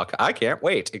Apple stock. I can't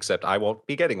wait, except I won't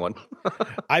be getting one.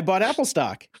 I bought Apple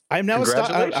stock. I'm now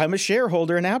I'm a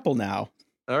shareholder in Apple now.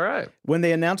 All right. When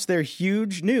they announced their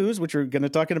huge news, which we're going to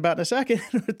talk about in a second,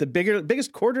 the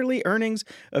biggest quarterly earnings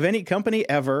of any company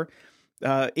ever,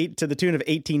 to the tune of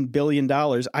 $18 billion,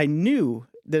 I knew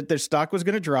that their stock was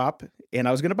going to drop and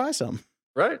I was going to buy some.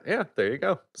 Right. Yeah, there you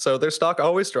go. So their stock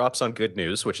always drops on good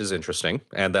news, which is interesting.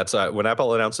 And that's when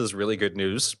Apple announces really good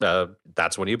news,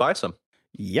 that's when you buy some.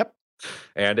 Yep.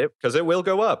 And because it will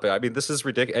go up. I mean, this is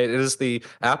ridiculous.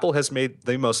 Apple has made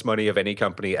the most money of any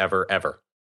company ever.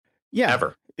 Yeah.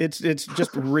 Ever. It's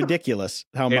just ridiculous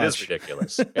how much. It is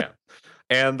ridiculous. Yeah.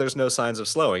 And there's no signs of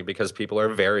slowing because people are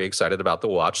very excited about the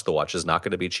watch. The watch is not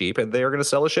going to be cheap, and they are going to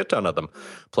sell a shit ton of them.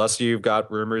 Plus, you've got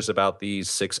rumors about the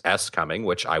 6S coming,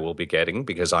 which I will be getting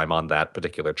because I'm on that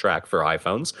particular track for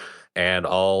iPhones. And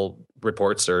all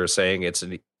reports are saying it's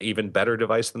an even better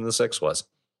device than the 6 was.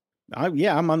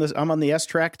 Yeah, I'm on the S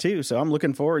track too, so I'm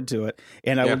looking forward to it.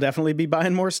 And I will definitely be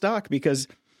buying more stock because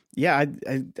I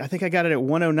think I got it at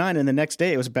 109 and the next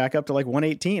day it was back up to like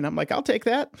 118. I'm like, I'll take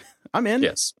that. I'm in.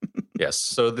 Yes. Yes.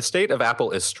 So the state of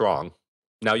Apple is strong.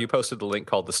 Now you posted the link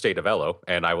called The State of Ello,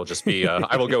 and I will just be,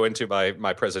 I will go into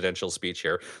my presidential speech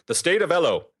here. The state of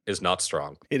Ello is not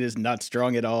strong. It is not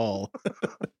strong at all.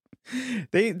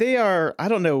 They are, I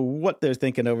don't know what they're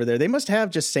thinking over there. They must have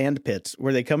just sand pits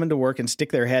where they come into work and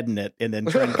stick their head in it and then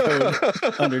try and code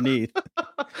underneath.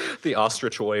 The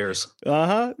ostrich warriors.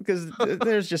 Because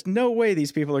there's just no way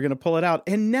these people are going to pull it out.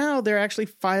 And now they're actually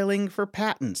filing for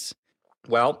patents.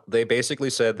 Well, they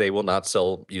basically said they will not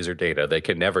sell user data. They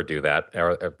can never do that,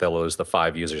 or they'll lose the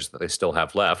 5 users that they still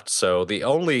have left. So the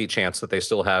only chance that they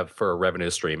still have for a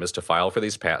revenue stream is to file for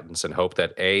these patents and hope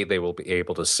that A, they will be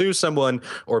able to sue someone,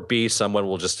 or B, someone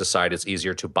will just decide it's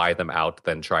easier to buy them out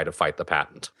than try to fight the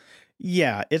patent.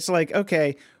 Yeah, it's like,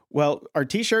 okay, well, our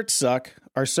t-shirts suck.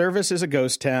 Our service is a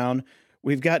ghost town.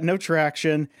 We've got no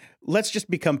traction. Let's just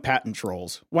become patent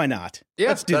trolls. Why not? Yeah,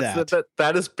 let's do that.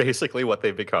 That is basically what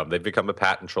they've become. They've become a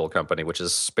patent troll company, which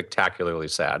is spectacularly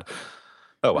sad.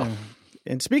 Oh, well.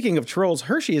 And speaking of trolls,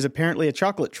 Hershey is apparently a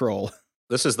chocolate troll.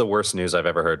 This is the worst news I've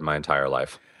ever heard in my entire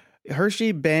life.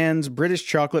 Hershey bans British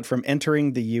chocolate from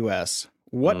entering the U.S.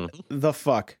 What the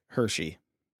fuck, Hershey?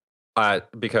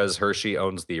 Because Hershey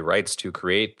owns the rights to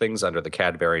create things under the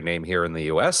Cadbury name here in the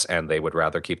U.S., and they would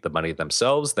rather keep the money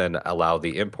themselves than allow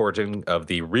the importing of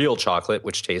the real chocolate,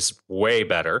 which tastes way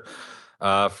better,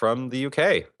 from the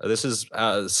UK. This is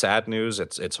sad news.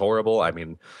 It's horrible. I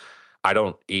mean, I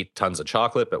don't eat tons of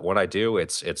chocolate, but when I do,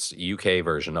 it's UK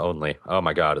version only. Oh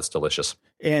my God, it's delicious.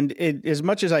 And as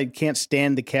much as I can't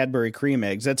stand the Cadbury cream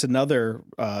eggs, that's another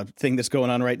thing that's going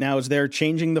on right now is they're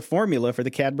changing the formula for the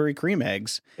Cadbury cream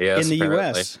eggs in the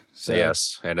U.S. So,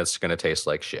 yes, and it's going to taste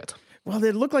like shit. Well,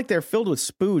 they look like they're filled with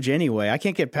spooge anyway. I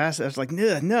can't get past that. It's like,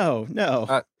 no.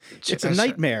 It's a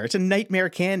nightmare. It's a nightmare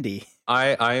candy.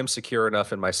 I am secure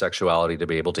enough in my sexuality to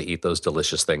be able to eat those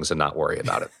delicious things and not worry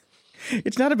about it.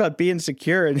 It's not about being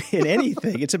secure in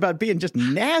anything. It's about being just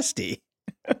nasty.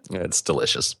 It's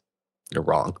delicious. You're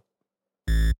wrong.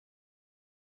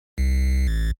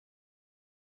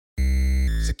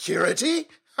 Security?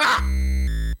 Ha!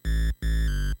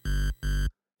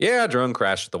 Yeah, drone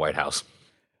crashed at the White House.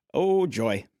 Oh,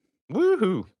 joy.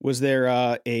 Woohoo. Was there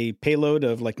a payload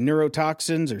of like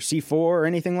neurotoxins or C4 or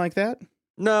anything like that?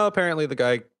 No, apparently the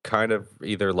guy kind of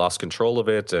either lost control of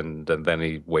it and then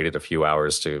he waited a few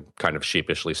hours to kind of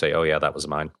sheepishly say, oh, yeah, that was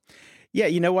mine. Yeah,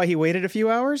 you know why he waited a few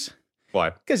hours?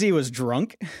 Why? Because he was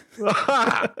drunk.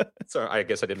 Sorry, I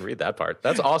guess I didn't read that part.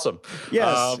 That's awesome.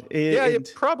 Yes. You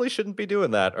probably shouldn't be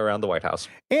doing that around the White House.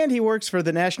 And he works for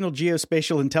the National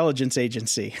Geospatial Intelligence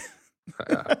Agency.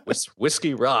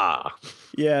 Whiskey raw.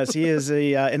 Yes, he is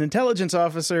an intelligence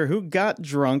officer who got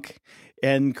drunk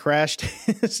and crashed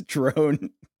his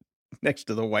drone next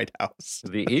to the White House.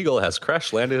 The Eagle has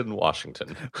crash landed in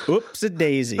Washington. Oops,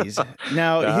 daisies.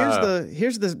 Now,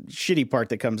 here's the shitty part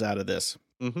that comes out of this.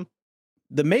 Mm-hmm.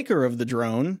 The maker of the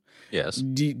drone, yes,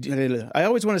 I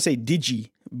always want to say Digi,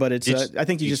 but it's I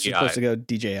think you're just DJI. supposed to go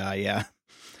DJI. Yeah.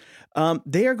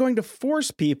 They are going to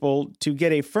force people to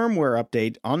get a firmware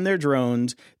update on their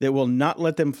drones that will not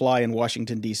let them fly in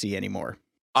Washington, D.C. anymore.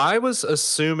 I was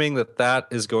assuming that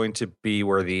is going to be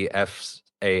where the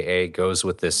FAA goes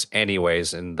with this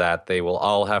anyways, and that they will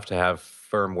all have to have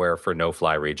firmware for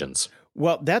no-fly regions.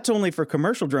 Well, that's only for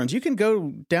commercial drones. You can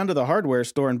go down to the hardware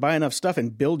store and buy enough stuff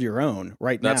and build your own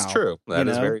right now. That's true. That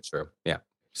is very true. Yeah.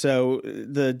 So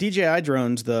the DJI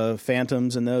drones, the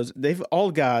Phantoms and those, they've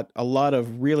all got a lot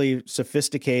of really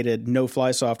sophisticated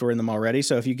no-fly software in them already.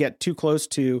 So if you get too close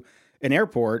to an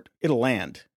airport, it'll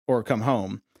land or come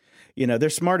home. You know, they're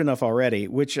smart enough already,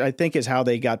 which I think is how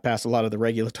they got past a lot of the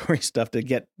regulatory stuff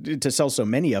to sell so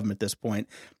many of them at this point,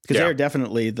 because they're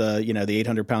definitely the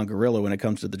 800-pound gorilla when it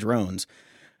comes to the drones.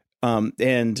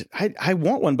 And I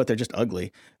want one, but they're just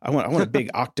ugly. I want a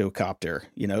big octocopter,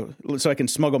 so I can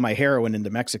smuggle my heroin into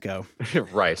Mexico.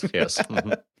 Right. Yes.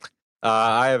 Mm-hmm.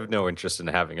 I have no interest in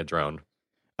having a drone.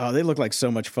 Oh, they look like so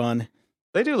much fun.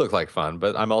 They do look like fun,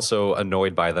 but I'm also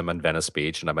annoyed by them on Venice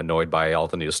Beach, and I'm annoyed by all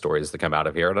the news stories that come out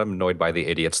of here, and I'm annoyed by the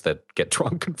idiots that get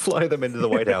drunk and fly them into the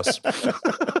White House.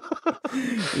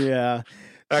 Yeah.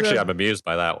 Actually, I'm amused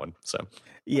by that one. So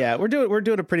yeah, we're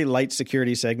doing a pretty light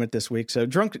security segment this week. So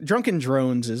drunken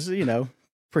drones is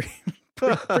pretty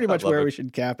much where we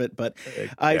should cap it. But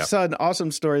I saw an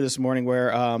awesome story this morning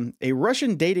where a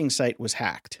Russian dating site was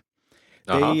hacked.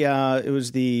 It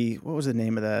was what was the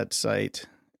name of that site?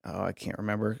 Oh, I can't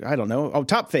remember. I don't know. Oh,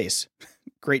 Top Face.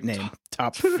 Great name.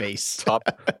 Top Face.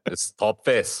 It's Top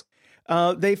Face.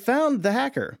 They found the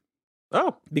hacker.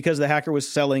 Oh. Because the hacker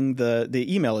was selling the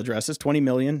email addresses, 20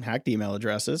 million hacked email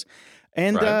addresses.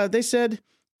 And they said,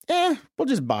 we'll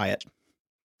just buy it.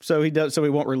 So he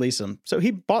won't release them. So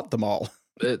he bought them all.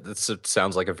 It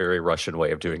sounds like a very Russian way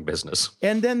of doing business.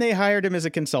 And then they hired him as a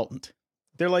consultant.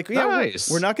 They're like, nice.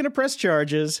 we're not going to press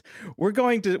charges. We're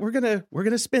going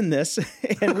to spin this.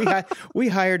 And we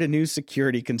hired a new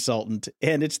security consultant,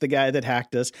 and it's the guy that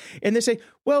hacked us. And they say,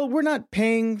 well, we're not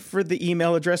paying for the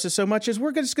email addresses so much as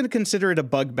we're just going to consider it a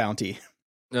bug bounty.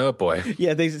 Oh boy.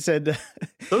 Yeah, they said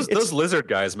those lizard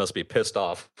guys must be pissed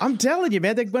off. I'm telling you,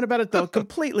 man, they went about it the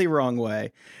completely wrong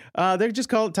way. They're just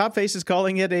Top Face is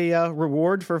calling it a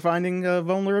reward for finding a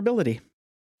vulnerability.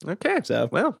 Okay. So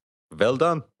well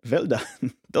done. Well done.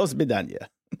 Do svidaniya.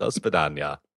 Do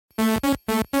svidaniya.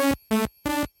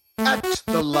 At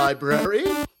the library.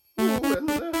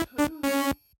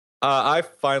 I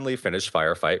finally finished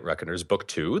Firefight Reckoners Book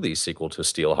 2, the sequel to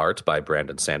Steelheart by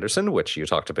Brandon Sanderson, which you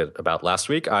talked a bit about last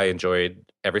week. I enjoyed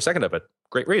every second of it.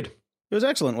 Great read. It was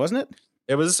excellent, wasn't it?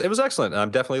 It was excellent.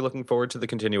 I'm definitely looking forward to the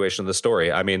continuation of the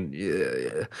story. I mean,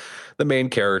 the main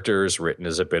character is written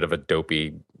as a bit of a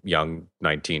dopey young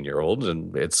 19-year-old,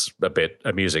 and it's a bit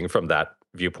amusing from that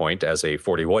viewpoint as a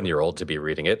 41-year-old to be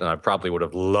reading it. And I probably would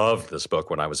have loved this book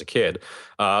when I was a kid.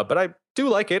 But I do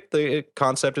like it. The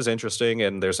concept is interesting,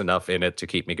 and there's enough in it to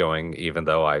keep me going, even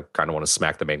though I kind of want to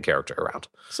smack the main character around.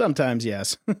 Sometimes,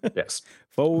 yes. Yes.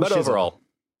 But overall,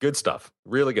 good stuff.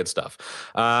 Really good stuff.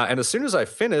 And as soon as I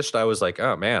finished, I was like,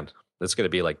 oh, man, it's going to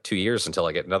be like 2 years until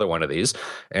I get another one of these.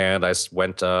 And I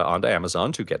went onto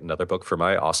Amazon to get another book for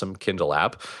my awesome Kindle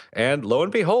app. And lo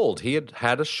and behold, he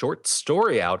had a short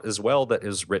story out as well that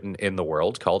is written in the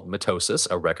world called Mitosis,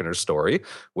 a Reckoner's Story,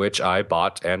 which I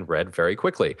bought and read very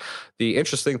quickly. The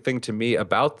interesting thing to me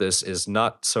about this is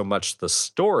not so much the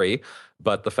story,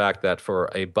 but the fact that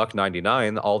for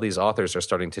 $1.99, all these authors are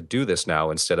starting to do this now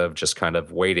instead of just kind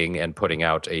of waiting and putting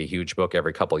out a huge book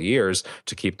every couple of years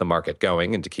to keep the market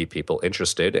going and to keep people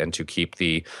interested and to keep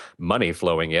the money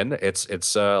flowing in.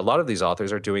 It's a lot of these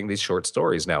authors are doing these short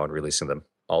stories now and releasing them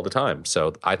all the time.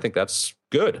 So I think that's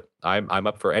good. I'm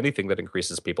up for anything that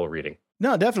increases people reading.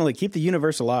 No, definitely keep the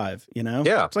universe alive.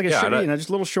 Yeah, it's like a short, just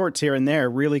little shorts here and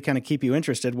there really kind of keep you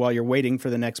interested while you're waiting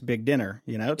for the next big dinner.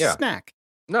 It's a snack.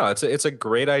 No, it's a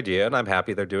great idea, and I'm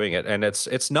happy they're doing it. And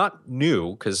it's not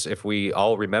new, because if we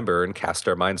all remember and cast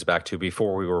our minds back to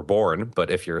before we were born, but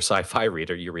if you're a sci-fi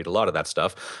reader, you read a lot of that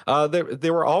stuff.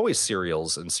 There were always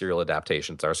serials and serial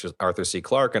adaptations. Arthur C.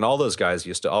 Clarke and all those guys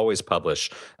used to always publish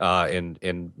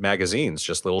in magazines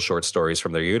just little short stories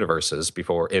from their universes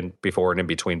before and in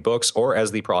between books, or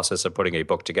as the process of putting a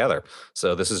book together.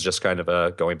 So this is just kind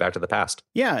of going back to the past.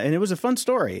 Yeah, and it was a fun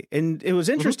story, and it was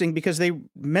interesting because they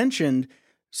mentioned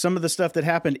some of the stuff that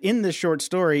happened in this short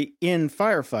story in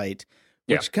Firefight,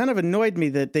 which kind of annoyed me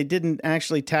that they didn't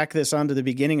actually tack this onto the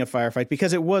beginning of Firefight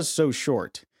because it was so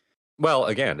short. Well,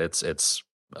 again, it's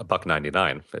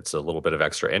 $1.99. It's a little bit of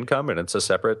extra income, and it's a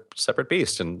separate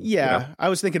beast. And I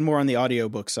was thinking more on the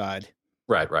audiobook side.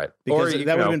 Right. Because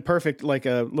that would have been perfect, like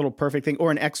a little perfect thing,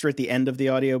 or an extra at the end of the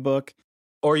audiobook.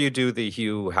 Or you do the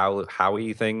Hugh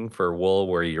Howey thing for Wool,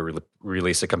 where you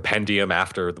release a compendium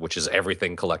after, which is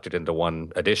everything collected into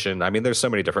one edition. I mean, there's so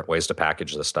many different ways to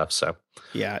package this stuff. So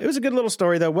yeah, it was a good little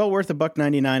story, though. Well worth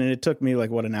 $1.99, and it took me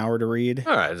an hour to read.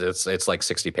 All right, it's like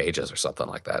 60 pages or something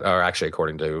like that. Or actually,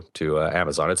 according to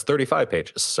Amazon, it's 35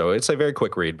 pages. So it's a very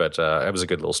quick read, but it was a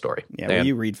good little story. Yeah, when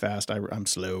you read fast, I'm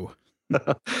slow.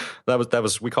 that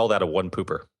was we call that a one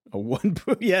pooper. A one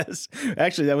poop, yes.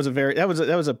 Actually, that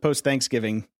was a post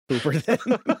Thanksgiving pooper.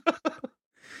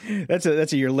 Then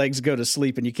that's a your legs go to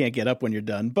sleep and you can't get up when you're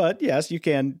done. But yes, you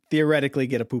can theoretically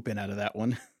get a poop in out of that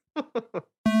one.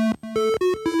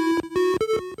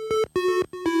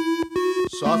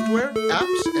 Software,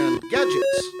 apps, and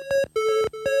gadgets.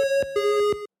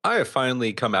 I have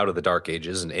finally come out of the dark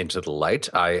ages and into the light.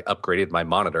 I upgraded my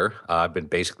monitor. I've been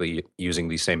basically using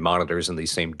these same monitors and the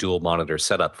same dual monitor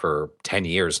setup for 10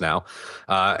 years now,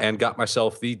 and got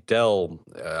myself the Dell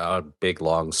big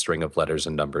long string of letters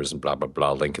and numbers and blah, blah,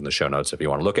 blah. Link in the show notes if you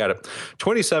want to look at it.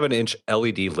 27-inch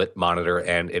LED lit monitor,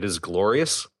 and it is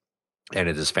glorious. And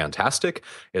it is fantastic.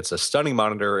 It's a stunning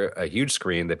monitor, a huge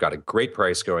screen. They've got a great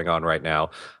price going on right now.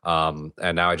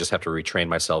 And now I just have to retrain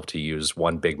myself to use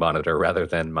one big monitor rather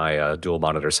than my dual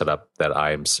monitor setup that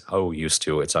I'm so used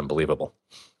to. It's unbelievable.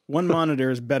 One monitor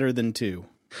is better than two.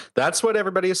 That's what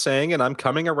everybody is saying, and I'm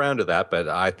coming around to that. But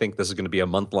I think this is going to be a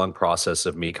month-long process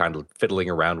of me kind of fiddling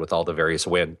around with all the various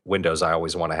windows I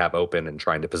always want to have open and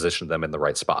trying to position them in the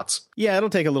right spots. Yeah, it'll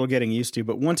take a little getting used to,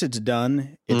 but once it's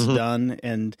done, it's done,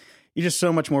 and you're just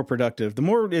so much more productive.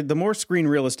 The more screen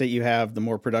real estate you have, the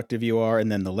more productive you are,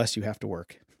 and then the less you have to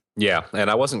work. Yeah,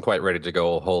 and I wasn't quite ready to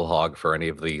go whole hog for any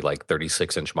of the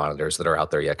 36-inch monitors that are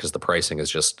out there yet, because the pricing is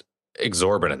just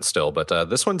exorbitant still. But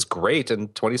this one's great,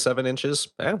 and 27 inches,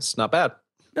 it's not bad.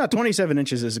 No, 27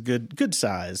 inches is a good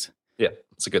size. Yeah,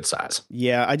 it's a good size.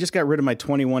 Yeah, I just got rid of my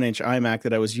 21-inch iMac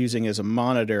that I was using as a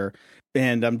monitor,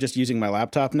 and I'm just using my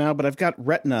laptop now, but I've got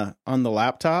Retina on the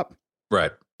laptop.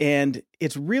 Right. And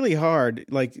it's really hard,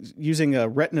 using a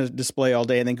Retina display all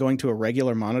day and then going to a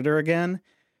regular monitor again.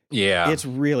 Yeah. It's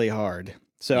really hard.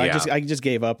 So I just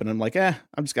gave up, and I'm like, I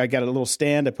got a little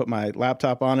stand. I put my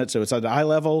laptop on it, so it's at eye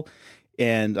level,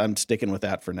 and I'm sticking with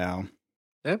that for now.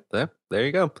 Yeah, there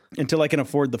you go. Until I can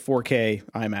afford the 4K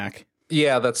iMac.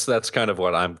 Yeah, that's kind of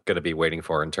what I'm going to be waiting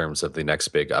for in terms of the next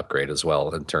big upgrade as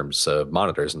well, in terms of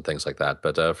monitors and things like that.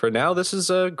 But for now, this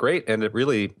is great, and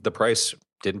the price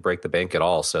didn't break the bank at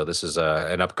all. So this is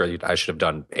an upgrade I should have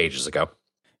done ages ago.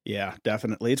 Yeah,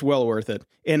 definitely. It's well worth it.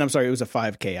 And I'm sorry, it was a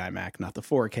 5K iMac, not the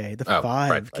 4K, the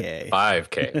 5K. Right.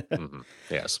 5K. Mm-hmm.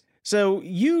 Yes. So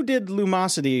you did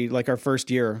Lumosity our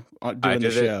first year doing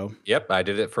the show. Yep, I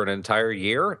did it for an entire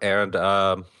year, and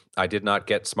I did not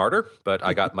get smarter, but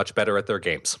I got much better at their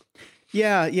games.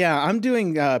 Yeah. I'm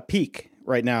doing Peak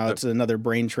right now. It's another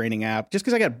brain training app, just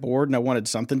because I got bored and I wanted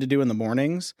something to do in the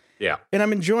mornings. Yeah. And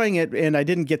I'm enjoying it, and I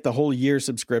didn't get the whole year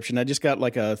subscription. I just got a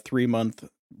 3-month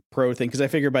pro thing, because I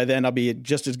figure by then I'll be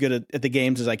just as good at the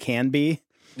games as I can be.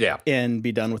 Yeah. And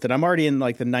be done with it. I'm already in the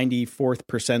 94th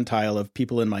percentile of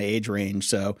people in my age range,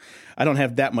 so I don't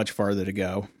have that much farther to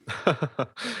go.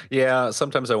 Yeah,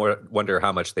 sometimes I wonder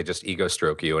how much they just ego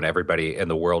stroke you, and everybody in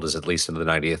the world is at least in the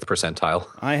 90th percentile.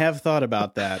 I have thought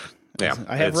about that. Yeah,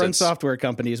 I have run software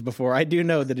companies before. I do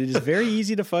know that it is very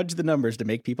easy to fudge the numbers to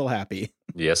make people happy.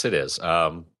 Yes, it is.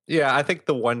 Yeah, I think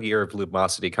the 1 year of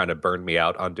Lumosity kind of burned me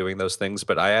out on doing those things.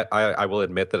 But I will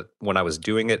admit that when I was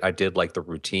doing it, I did like the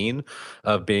routine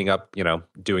of being up,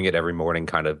 doing it every morning,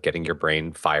 kind of getting your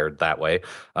brain fired that way.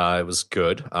 It was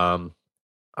good. I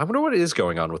wonder what is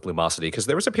going on with Lumosity, because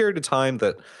there was a period of time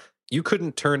that you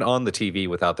couldn't turn on the TV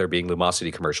without there being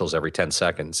Lumosity commercials every 10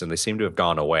 seconds, and they seem to have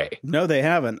gone away. No, they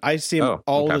haven't. I see them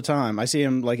all the time. I see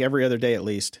them every other day at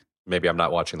least. maybe I'm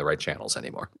not watching the right channels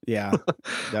anymore. Yeah,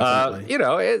 definitely.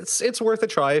 It's worth a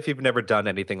try if you've never done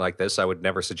anything like this. I would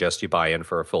never suggest you buy in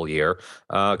for a full year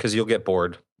because you'll get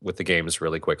bored with the games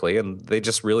really quickly, and they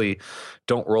just really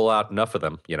don't roll out enough of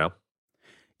them.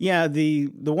 Yeah, the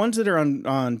ones that are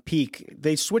on Peak,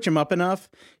 they switch them up enough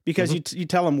because you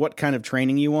tell them what kind of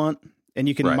training you want, and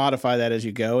you can modify that as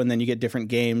you go, and then you get different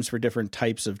games for different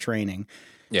types of training.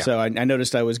 Yeah. So I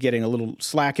noticed I was getting a little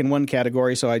slack in one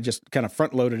category, so I just kind of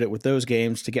front loaded it with those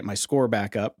games to get my score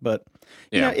back up. But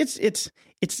it's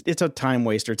a time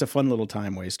waster. It's a fun little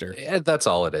time waster. Yeah, that's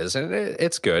all it is, and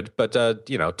it's good. But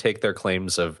take their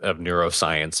claims of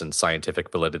neuroscience and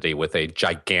scientific validity with a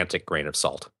gigantic grain of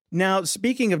salt. Now,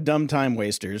 speaking of dumb time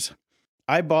wasters,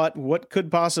 I bought what could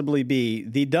possibly be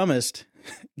the dumbest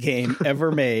game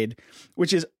ever made,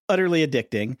 which is utterly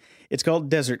addicting. It's called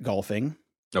Desert Golfing.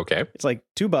 Okay. It's like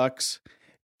 $2,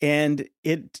 and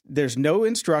there's no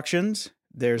instructions,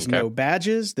 there's no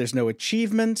badges, there's no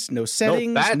achievements, no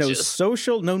settings, no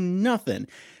social, no nothing.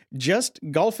 Just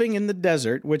golfing in the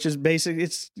desert, which is basically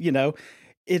it's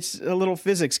a little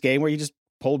physics game where you just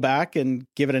pull back and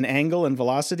give it an angle and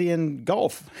velocity and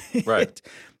golf. Right.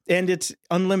 And it's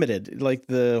unlimited. Like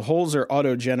the holes are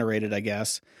auto-generated, I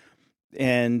guess.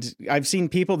 And I've seen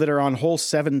people that are on hole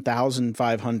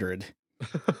 7,500.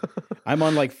 I'm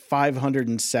on like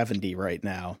 570 right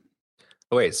now.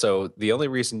 Wait, so the only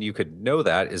reason you could know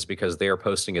that is because they are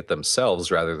posting it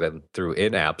themselves rather than through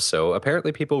in-app. So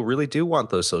apparently people really do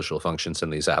want those social functions in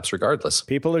these apps regardless.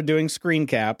 People are doing screen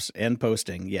caps and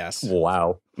posting, yes.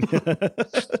 Wow.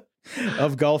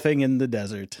 Of golfing in the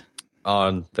desert.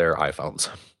 On their iPhones.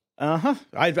 Uh-huh.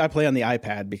 I play on the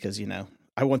iPad because,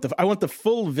 I want the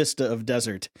full vista of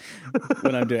desert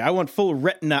when I'm doing. I want full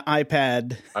Retina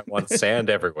iPad. I want sand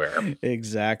everywhere.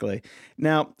 Exactly.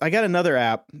 Now, I got another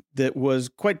app that was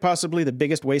quite possibly the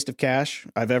biggest waste of cash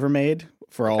I've ever made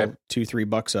for all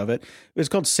 $2-3 of it. It was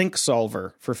called Sync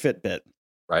Solver for Fitbit.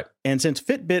 Right. And since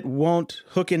Fitbit won't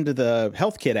hook into the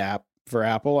HealthKit app for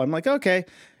Apple, I'm like, okay,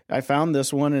 I found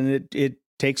this one, and it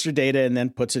takes your data and then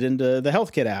puts it into the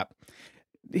HealthKit app.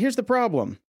 Here's the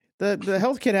problem. The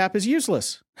HealthKit app is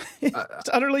useless. It's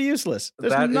utterly useless.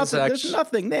 There's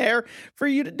nothing there for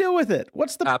you to do with it.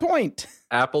 What's the point?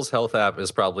 Apple's Health app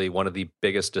is probably one of the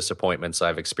biggest disappointments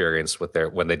I've experienced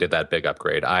when they did that big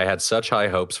upgrade. I had such high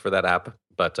hopes for that app,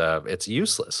 but it's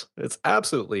useless. It's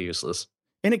absolutely useless.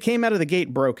 And it came out of the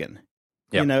gate broken.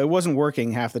 Yep. It wasn't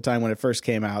working half the time when it first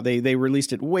came out. They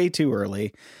released it way too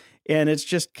early, and it's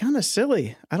just kind of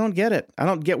silly. I don't get it. I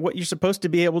don't get what you're supposed to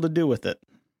be able to do with it.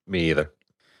 Me either.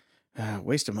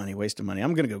 Waste of money.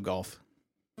 I'm going to go golf.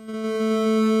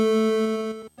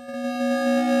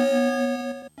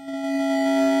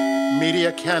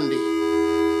 Media Candy.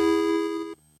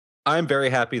 I'm very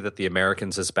happy that The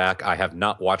Americans is back. I have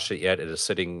not watched it yet. It is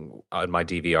sitting on my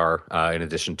DVR. In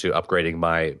addition to upgrading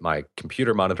my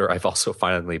computer monitor, I've also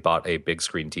finally bought a big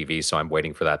screen TV, so I'm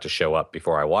waiting for that to show up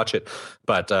before I watch it.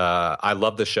 But I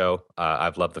love the show.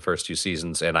 I've loved the first 2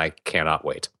 seasons, and I cannot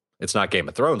wait. It's not Game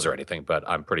of Thrones or anything, but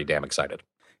I'm pretty damn excited.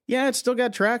 Yeah, it's still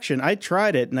got traction. I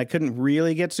tried it, and I couldn't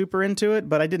really get super into it,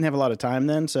 but I didn't have a lot of time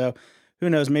then, so who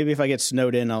knows? Maybe if I get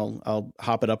snowed in, I'll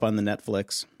hop it up on the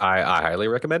Netflix. I highly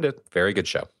recommend it. Very good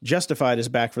show. Justified is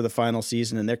back for the final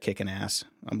season, and they're kicking ass.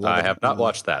 I have not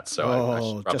watched that, so I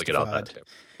should probably get on that too.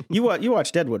 You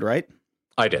watched Deadwood, right?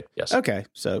 I did, yes. Okay,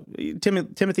 so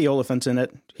Timothy Olyphant's in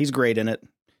it. He's great in it,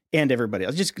 and everybody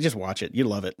else. Just watch it. You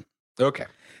love it. Okay.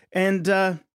 And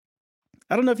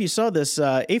I don't know if you saw this.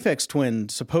 Aphex Twin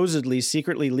supposedly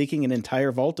secretly leaking an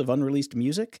entire vault of unreleased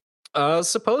music.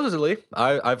 Supposedly.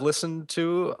 I've listened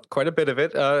to quite a bit of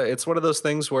it. It's one of those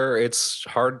things where it's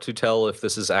hard to tell if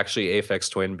this is actually Aphex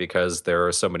Twin because there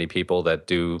are so many people that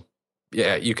do.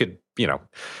 Yeah, you could,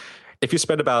 if you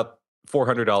spend about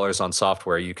 $400 on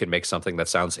software, you can make something that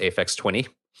sounds Aphex Twinny.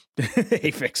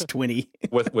 Aphex Twinny.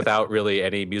 without really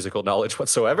any musical knowledge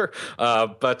whatsoever.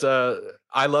 But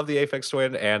I love the Aphex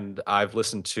Twin, and I've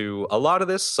listened to a lot of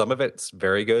this. Some of it's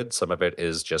very good. Some of it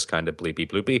is just kind of bleepy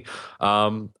bloopy.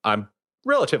 I'm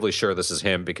relatively sure this is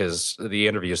him because the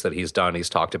interviews that he's done, he's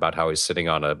talked about how he's sitting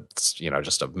on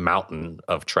just a mountain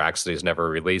of tracks that he's never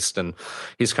released. And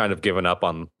he's kind of given up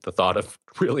on the thought of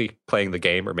really playing the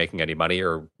game or making any money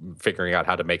or figuring out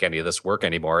how to make any of this work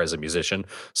anymore as a musician.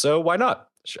 So why not?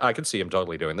 I can see him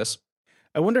totally doing this.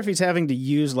 I wonder if he's having to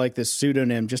use like this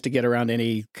pseudonym just to get around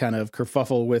any kind of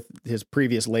kerfuffle with his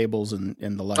previous labels and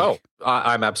the like. Oh,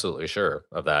 I'm absolutely sure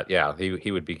of that. Yeah,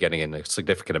 he would be getting in a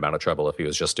significant amount of trouble if he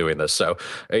was just doing this. So,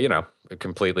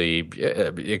 completely,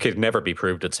 it could never be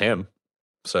proved it's him.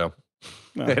 So,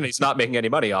 and he's not making any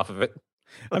money off of it.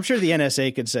 I'm sure the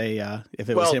NSA could say if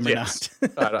it was him or not.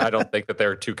 I don't think that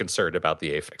they're too concerned about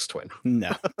the Aphex Twin.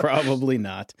 No, probably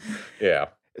not. Yeah.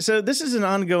 So this is an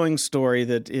ongoing story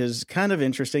that is kind of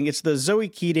interesting. It's the Zoe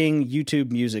Keating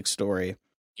YouTube music story.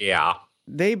 Yeah.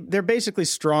 They're basically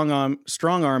strong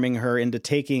arming her into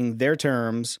taking their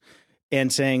terms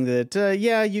and saying that,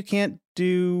 you can't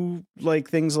do like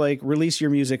things like release your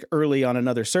music early on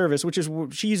another service, which is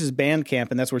she uses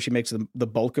Bandcamp, and that's where she makes the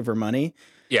bulk of her money.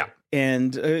 Yeah.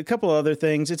 And a couple other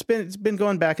things. It's been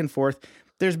going back and forth.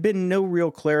 There's been no real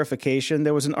clarification.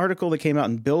 There was an article that came out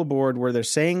in Billboard where they're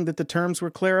saying that the terms were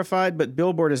clarified, but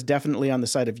Billboard is definitely on the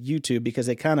side of YouTube because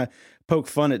they kind of poke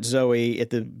fun at Zoe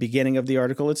at the beginning of the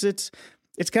article. It's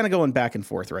kind of going back and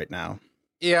forth right now.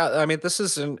 Yeah, I mean, this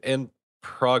is in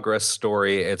progress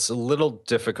story. It's a little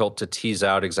difficult to tease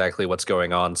out exactly what's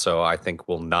going on, so I think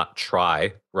we'll not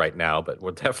try right now, but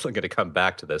we're definitely going to come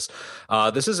back to this.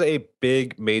 This is a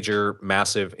big, major,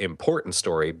 massive, important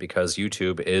story because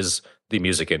YouTube is the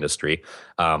music industry.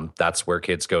 That's where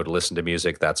kids go to listen to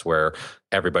music. That's where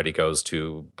everybody goes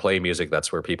to play music.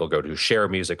 That's where people go to share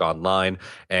music online.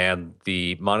 And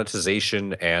the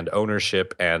monetization and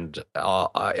ownership and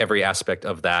every aspect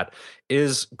of that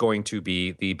is going to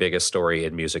be the biggest story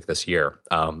in music this year.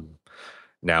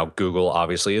 Now, Google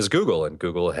obviously is Google, and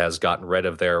Google has gotten rid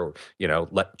of their,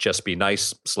 let just be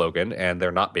nice slogan, and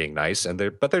they're not being nice,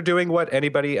 but they're doing what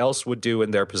anybody else would do in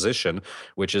their position,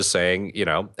 which is saying,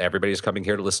 everybody's coming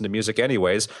here to listen to music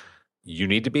anyways. You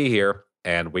need to be here,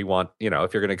 and we want,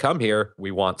 if you're going to come here, we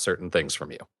want certain things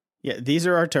from you. Yeah, these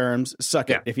are our terms.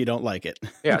 Suck it if you don't like it.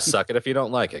 Yeah, suck it if you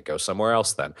don't like it. Go somewhere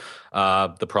else then.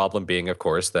 The problem being, of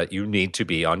course, that you need to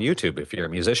be on YouTube if you're a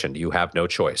musician. You have no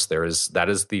choice. That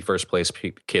is the first place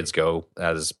kids go,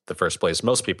 as the first place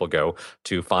most people go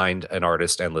to find an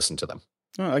artist and listen to them.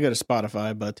 Well, I go to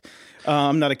Spotify, but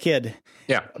I'm not a kid.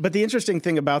 Yeah. But the interesting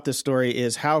thing about this story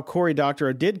is how Cory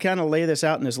Doctorow did kind of lay this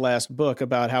out in his last book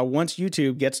about how once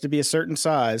YouTube gets to be a certain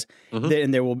size,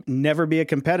 and there will never be a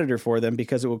competitor for them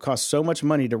because it will cost so much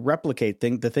money to replicate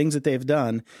the things that they've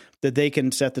done, that they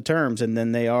can set the terms, and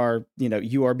then they are,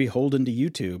 you are beholden to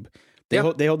YouTube. They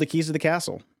hold the keys to the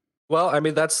castle. Well, I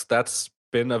mean, that's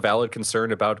been a valid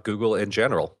concern about Google in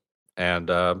general. And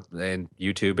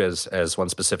YouTube as one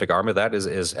specific arm of that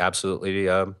is absolutely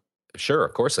sure.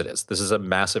 Of course it is. This is a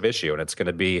massive issue, and it's going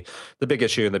to be the big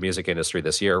issue in the music industry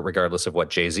this year, regardless of what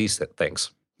Jay-Z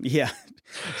thinks. Yeah.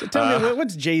 So tell me,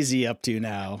 what's Jay-Z up to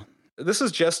now? This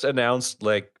is just announced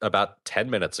like about 10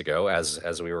 minutes ago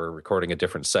as we were recording a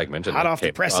different segment. And hot off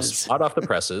the presses. Hot off the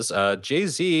presses.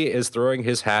 Jay-Z is throwing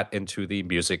his hat into the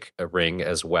music ring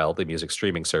as well, the music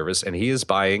streaming service, and he is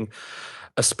buying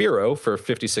Aspiro for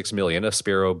 $56 million.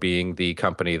 Aspiro being the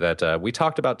company that we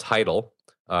talked about Tidal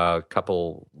a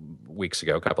couple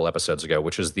episodes ago,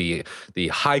 which is the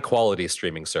high quality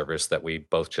streaming service that we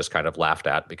both just kind of laughed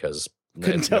at because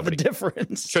couldn't tell the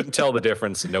difference. Couldn't tell the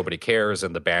difference. Nobody cares,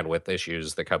 and the bandwidth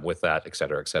issues that come with that, et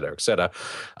cetera, et cetera, et cetera.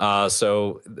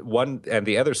 So one and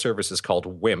the other service is called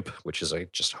Wimp, which is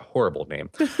just a horrible name.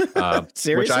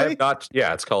 Seriously? Which I have not.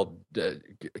 Yeah, it's called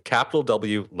capital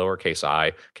W, lowercase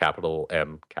I, capital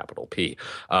M, capital P.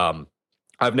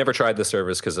 I've never tried the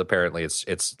service because apparently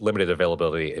it's limited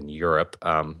availability in Europe.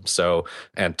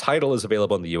 And Tidal is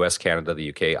available in the US, Canada, the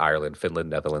UK, Ireland,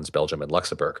 Finland, Netherlands, Belgium, and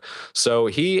Luxembourg. So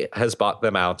he has bought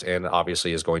them out and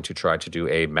obviously is going to try to do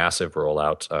a massive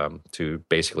rollout to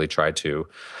basically try to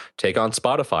take on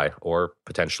Spotify or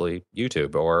potentially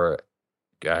YouTube or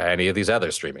any of these other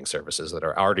streaming services that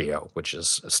are Rdio, which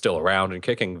is still around and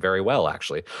kicking very well,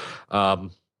 actually.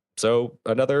 So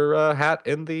another hat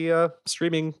in the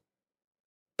streaming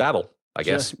battle, I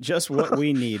guess. Just what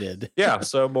we needed. Yeah,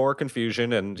 so more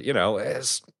confusion, and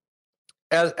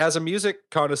as a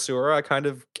music connoisseur,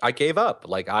 I gave up.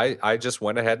 Like I just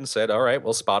went ahead and said, all right,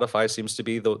 well, Spotify seems to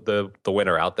be the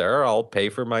winner out there. I'll pay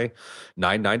for my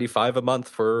 $9.95 a month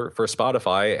for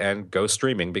Spotify and go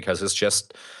streaming because it's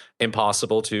just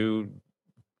impossible to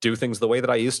do things the way that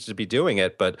I used to be doing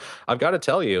it. But I've got to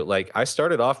tell you, like, I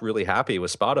started off really happy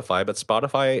with Spotify, but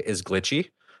Spotify is glitchy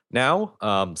now.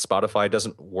 Spotify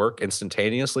doesn't work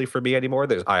instantaneously for me anymore.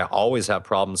 I always have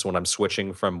problems when I'm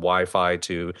switching from Wi-Fi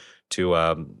to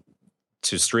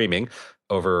streaming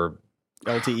over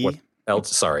LTE.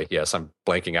 Sorry, yes, I'm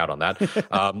blanking out on that.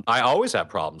 I always have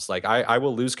problems. Like I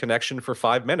will lose connection for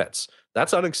 5 minutes.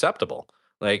 That's unacceptable.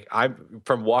 Like, I'm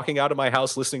from walking out of my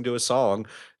house listening to a song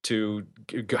to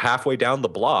halfway down the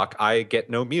block, I get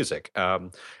no music.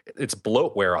 It's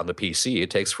bloatware on the PC. It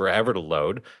takes forever to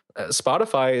load.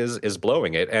 Spotify is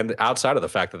blowing it, and outside of the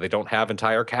fact that they don't have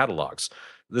entire catalogs.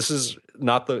 This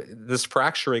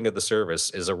fracturing of the service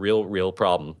is a real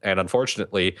problem. And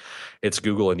unfortunately, it's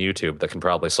Google and YouTube that can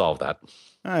probably solve that.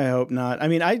 I hope not. I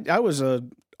mean, I was a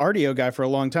Rdio guy for a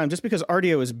long time just because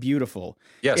Rdio is beautiful.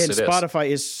 Yes, and Spotify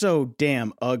is so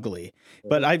damn ugly.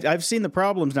 But I've seen the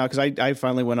problems now because I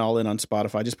finally went all in on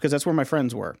Spotify just because that's where my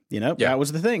friends were. That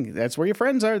was the thing. That's where your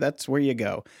friends are. That's where you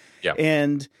go. Yeah.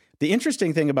 And the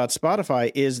interesting thing about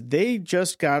Spotify is they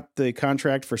just got the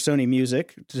contract for Sony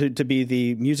Music to be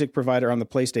the music provider on the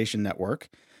PlayStation Network.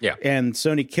 Yeah. And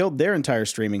Sony killed their entire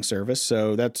streaming service.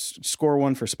 So that's score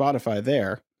one for Spotify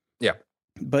there. Yeah.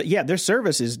 But yeah, their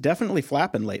service is definitely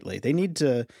flapping lately. They need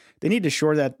to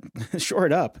shore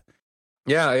it up.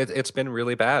 Yeah, it's been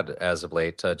really bad as of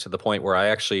late to the point where I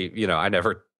actually, I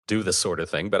never do this sort of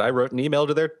thing, but I wrote an email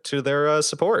to their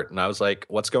support, and I was like,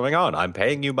 "What's going on? I'm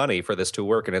paying you money for this to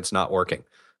work, and it's not working."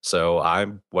 So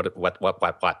I'm what?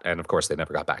 And of course, they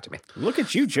never got back to me. Look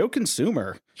at you, Joe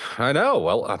Consumer. I know.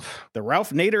 Well, the Ralph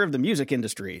Nader of the music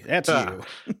industry. That's you.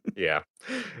 Yeah.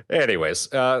 Anyways,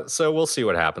 so we'll see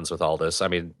what happens with all this. I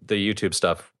mean, the YouTube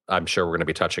stuff, I'm sure we're going to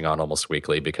be touching on almost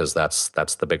weekly because that's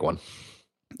the big one.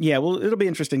 Yeah, well, it'll be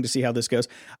interesting to see how this goes.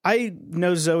 I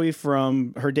know Zoe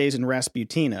from her days in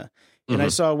Rasputina, and I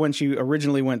saw when she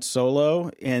originally went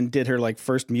solo and did her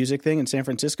first music thing in San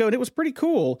Francisco, and it was pretty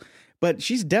cool. But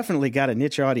she's definitely got a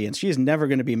niche audience. She is never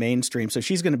going to be mainstream, so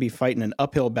she's going to be fighting an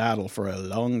uphill battle for a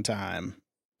long time.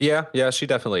 Yeah, she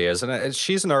definitely is, and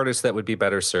she's an artist that would be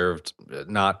better served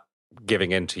not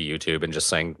giving in to YouTube and just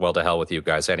saying, well, to hell with you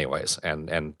guys anyways,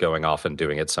 and going off and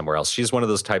doing it somewhere else. She's one of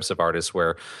those types of artists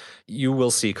where you will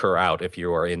seek her out if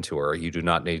you are into her. You do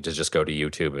not need to just go to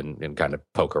YouTube and kind of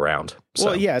poke around. So.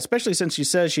 Well, yeah, especially since she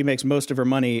says she makes most of her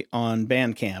money on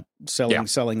Bandcamp,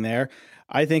 selling there.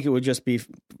 I think it would just be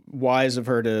wise of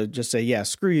her to just say, yeah,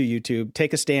 screw you, YouTube.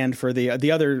 Take a stand for the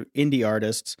other indie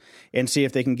artists and see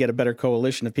if they can get a better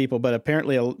coalition of people. But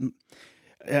apparently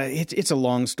it's a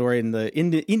long story, and the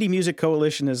Indie Music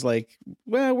Coalition is like,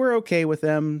 well, we're okay with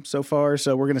them so far,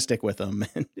 so we're going to stick with them.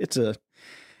 And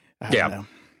I don't know.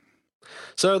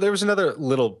 So there was another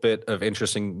little bit of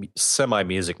interesting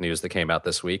semi-music news that came out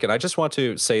this week, and I just want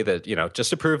to say that, just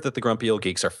to prove that the Grumpy Old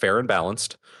Geeks are fair and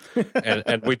balanced,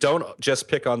 and we don't just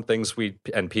pick on things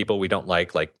and people we don't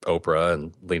like Oprah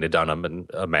and Lena Dunham and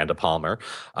Amanda Palmer.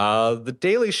 The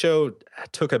Daily Show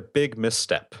took a big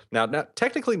misstep. Now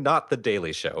technically not the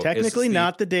Daily Show. Technically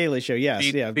not the Daily Show,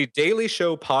 yes. The Daily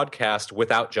Show podcast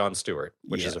without Jon Stewart,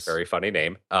 which is a very funny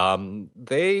name.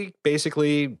 They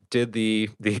basically did the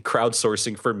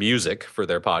crowdsourcing for music for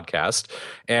their podcast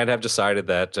and have decided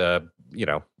that,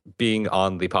 being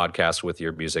on the podcast with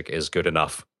your music is good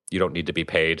enough. You don't need to be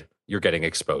paid. You're getting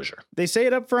exposure. They say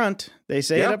it up front.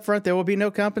 There will be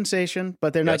no compensation,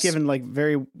 but they're not giving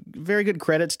very, very good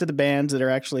credits to the bands that are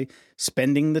actually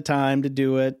spending the time to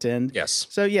do it. And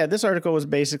so, this article was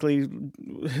basically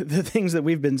the things that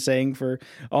we've been saying for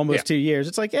almost 2 years.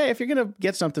 It's like, hey, if you're going to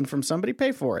get something from somebody,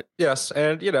 pay for it. Yes.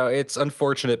 And, it's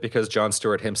unfortunate because Jon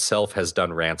Stewart himself has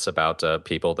done rants about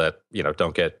people that,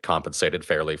 don't get compensated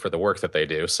fairly for the work that they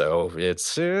do. So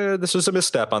this was a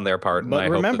misstep on their part. But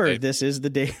remember, this is the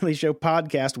Daily Show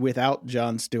podcast without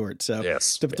Jon Stewart. So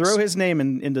to throw his name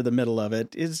into the middle of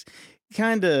it is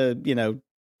kind of,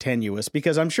 tenuous,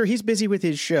 because I'm sure he's busy with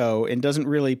his show and doesn't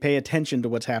really pay attention to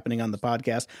what's happening on the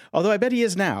podcast. Although I bet he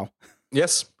is now.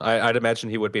 Yes, I'd imagine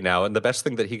he would be now. And the best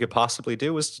thing that he could possibly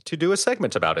do is to do a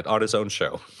segment about it on his own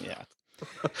show. Yeah.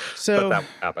 So but that won't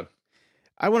happen.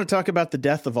 I want to talk about the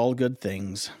death of all good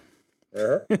things.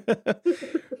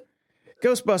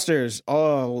 Ghostbusters,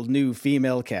 all new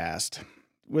female cast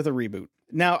with a reboot.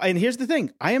 Now, and here's the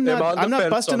thing: I'm not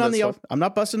busting on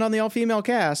the all female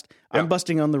cast. Yeah. I'm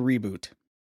busting on the reboot.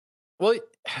 Well,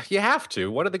 you have to.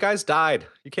 One of the guys died.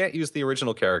 You can't use the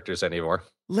original characters anymore.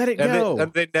 Let it go.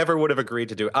 And they never would have agreed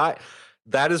to do it.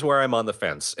 That is where I'm on the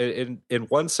fence. In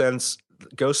one sense,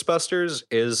 Ghostbusters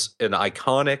is an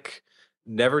iconic,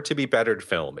 never to be bettered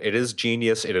film. It is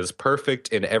genius. It is perfect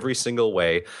in every single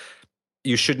way.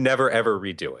 You should never, ever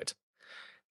redo it.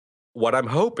 What I'm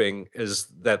hoping is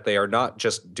that they are not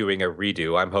just doing a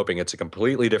redo. I'm hoping it's a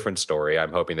completely different story.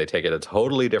 I'm hoping they take it a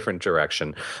totally different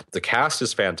direction. The cast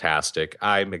is fantastic.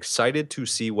 I'm excited to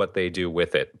see what they do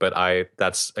with it. But I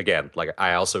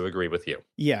also agree with you.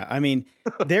 Yeah, I mean,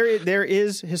 there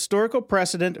is historical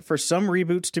precedent for some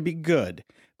reboots to be good.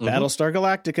 Battlestar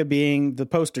Galactica being the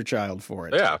poster child for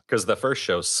it. Yeah, because the first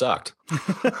show sucked.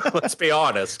 Let's be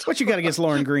honest. What you got against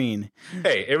Lauren Green?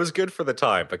 Hey, it was good for the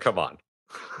time, but come on.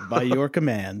 By your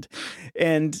command.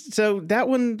 And so that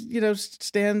one,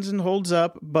 stands and holds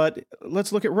up. But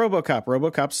let's look at RoboCop.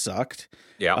 RoboCop sucked.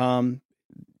 Yeah.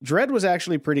 Dredd was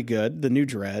actually pretty good, the new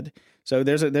Dredd. So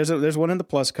there's one in the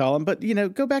plus column. But,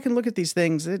 go back and look at these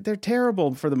things. They're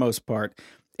terrible for the most part.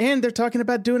 And they're talking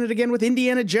about doing it again with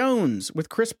Indiana Jones, with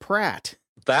Chris Pratt.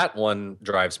 That one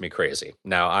drives me crazy.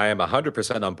 Now, I am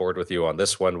 100% on board with you on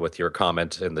this one with your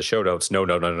comment in the show notes. No.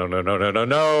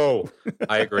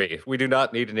 I agree. We do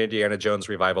not need an Indiana Jones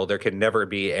revival. There can never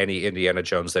be any Indiana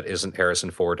Jones that isn't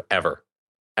Harrison Ford, ever.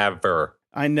 Ever.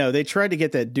 I know. They tried to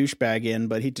get that douchebag in,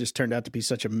 but he just turned out to be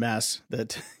such a mess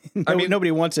that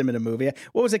nobody wants him in a movie.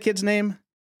 What was the kid's name?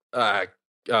 The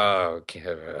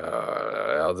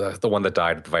one that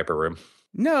died at the Viper Room.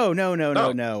 No.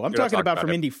 I'm talking about from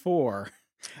Indy 4.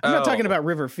 I'm not talking about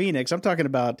River Phoenix. I'm talking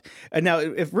about now.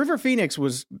 If River Phoenix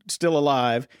was still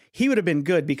alive, he would have been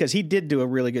good because he did do a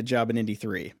really good job in Indy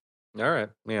 3. All right.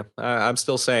 Yeah. I'm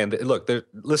still saying that, look,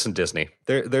 listen, Disney,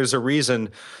 there's a reason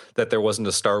that there wasn't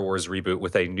a Star Wars reboot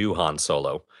with a new Han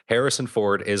Solo. Harrison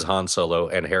Ford is Han Solo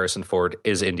and Harrison Ford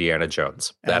is Indiana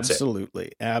Jones. That's it.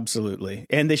 Absolutely.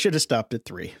 And they should have stopped at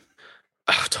 3.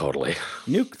 Oh, totally.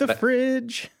 Nuke the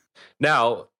fridge.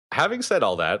 Now, having said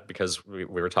all that, because we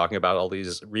were talking about all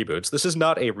these reboots, this is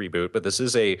not a reboot, but this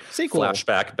is a sequel.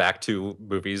 Flashback back to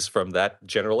movies from that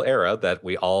general era that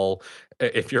we all,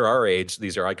 if you're our age,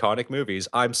 these are iconic movies.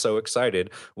 I'm so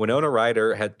excited. Winona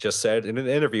Ryder had just said in an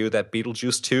interview that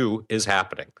Beetlejuice 2 is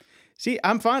happening. See,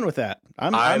 I'm fine with that.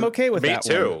 I'm okay with that.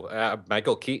 Me too.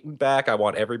 Michael Keaton back. I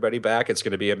want everybody back. It's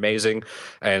going to be amazing.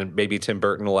 And maybe Tim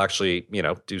Burton will actually,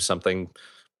 do something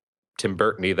Tim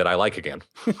Burton-y that I like again.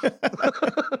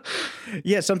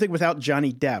 Yeah, something without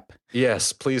Johnny Depp.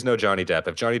 Yes, please no Johnny Depp.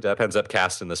 If Johnny Depp ends up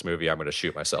cast in this movie, I'm going to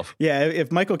shoot myself. Yeah,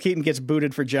 if Michael Keaton gets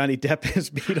booted for Johnny Depp as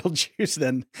Beetlejuice,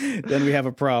 then we have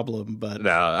a problem. But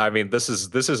no, I mean this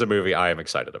is a movie I am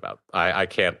excited about. I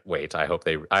can't wait. I hope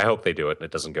they do it and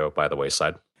it doesn't go by the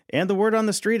wayside. And the word on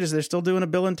the street is they're still doing a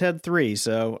Bill and Ted 3.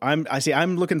 So I'm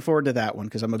looking forward to that one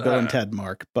because I'm a Bill and Ted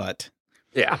mark. But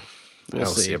yeah. We'll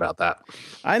see about that.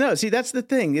 I know. See, that's the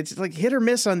thing. It's like hit or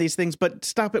miss on these things, but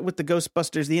stop it with the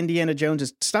Ghostbusters, the Indiana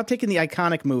Joneses. Stop taking the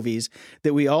iconic movies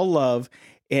that we all love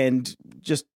and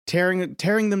just tearing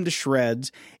them to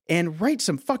shreds and write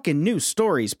some fucking new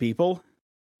stories, people.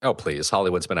 Oh, please.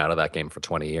 Hollywood's been out of that game for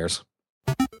 20 years.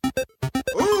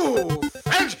 Ooh,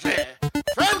 fancy!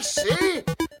 Fancy!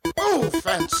 Ooh,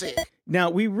 fancy! Now,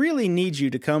 we really need you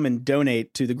to come and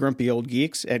donate to the Grumpy Old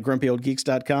Geeks at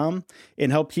grumpyoldgeeks.com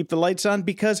and help keep the lights on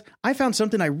because I found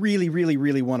something I really, really,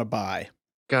 really want to buy.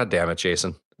 God damn it,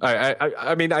 Jason.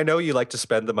 I mean, I know you like to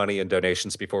spend the money in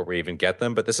donations before we even get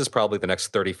them, but this is probably the next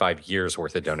 35 years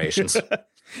worth of donations.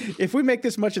 If we make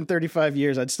this much in 35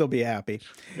 years, I'd still be happy.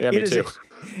 Yeah, me too.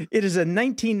 It is a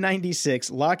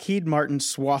 1996 Lockheed Martin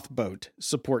Swath boat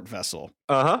support vessel.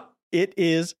 Uh-huh. It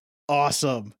is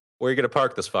awesome. Where are you going to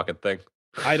park this fucking thing?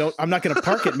 I'm not going to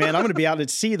park it, man. I'm going to be out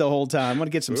at sea the whole time. I'm going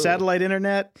to get some satellite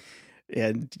internet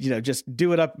and, just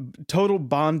do it up total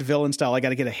Bond villain style. I got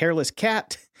to get a hairless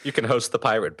cat. You can host the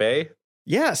Pirate Bay.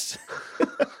 Yes.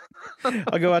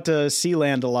 I'll go out to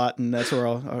Sealand a lot, and that's where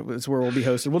we'll be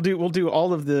hosted. We'll do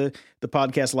all of the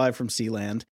podcast live from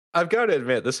Sealand. I've got to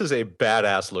admit, this is a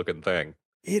badass looking thing.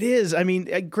 It is. I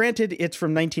mean, granted, it's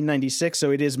from 1996, so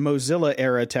it is Mozilla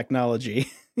era technology.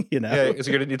 Yeah, it's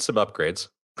going to need some upgrades.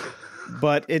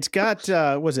 But it's got,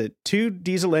 2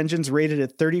 diesel engines rated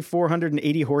at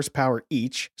 3,480 horsepower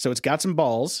each. So it's got some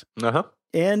balls. Uh-huh.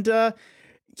 And, I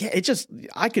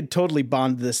could totally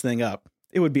bond this thing up.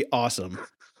 It would be awesome.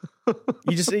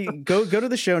 You just go to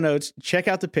the show notes, check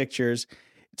out the pictures.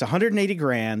 It's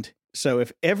 $180,000. So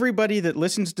if everybody that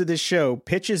listens to this show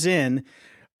pitches in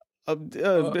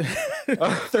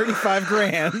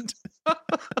 35,000,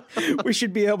 we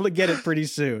should be able to get it pretty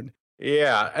soon.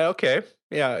 Yeah. Okay.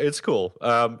 Yeah, it's cool.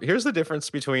 Here's the difference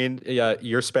between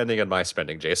your spending and my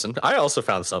spending, Jason. I also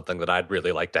found something that I'd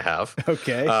really like to have.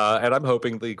 Okay. And I'm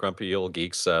hoping the Grumpy Old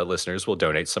Geeks listeners will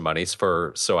donate some money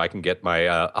so I can get my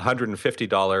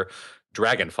 $150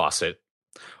 dragon faucet.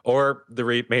 Or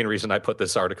the main reason I put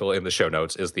this article in the show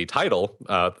notes is the title,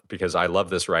 because I love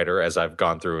this writer as I've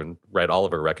gone through and read all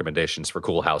of her recommendations for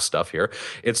cool house stuff here.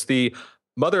 It's the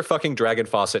motherfucking dragon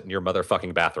faucet in your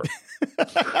motherfucking bathroom.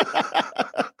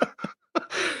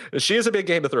 She is a big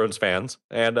Game of Thrones fan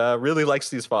and really likes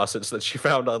these faucets that she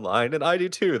found online, and I do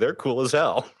too. They're cool as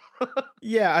hell.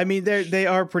 Yeah, I mean they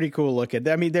are pretty cool looking.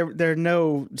 I mean they're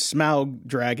no Smaug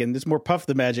dragon. It's more Puff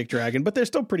the Magic Dragon, but they're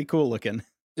still pretty cool looking.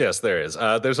 Yes, there is.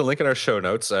 There's a link in our show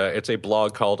notes. It's a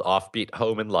blog called Offbeat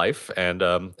Home and Life, and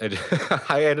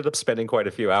I ended up spending quite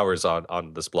a few hours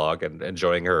on this blog and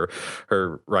enjoying her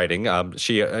writing.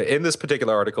 She in this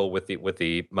particular article with the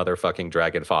motherfucking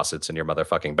dragon faucets in your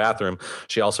motherfucking bathroom.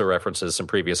 She also references some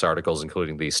previous articles,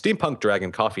 including the steampunk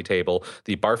dragon coffee table,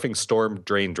 the barfing storm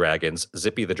drain dragons,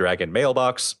 Zippy the dragon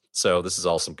mailbox. So this is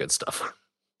all some good stuff.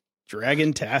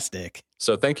 Dragon-tastic.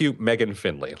 So thank you, Megan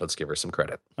Finley. Let's give her some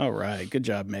credit. All right. Good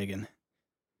job, Megan.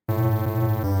 Are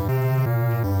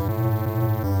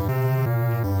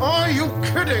you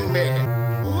kidding me?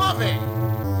 Lovely.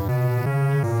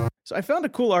 So I found a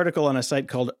cool article on a site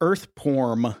called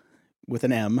Earthporm with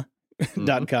an M.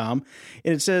 .com,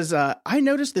 and it says, I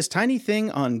noticed this tiny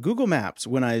thing on Google Maps.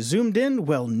 When I zoomed in,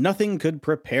 well, nothing could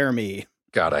prepare me.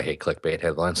 God, I hate clickbait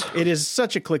headlines. It is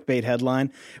such a clickbait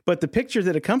headline, but the picture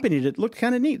that accompanied it looked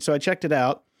kind of neat, so I checked it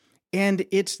out. And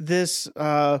it's this,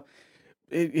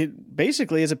 it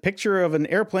basically is a picture of an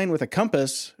airplane with a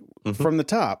compass from the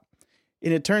top.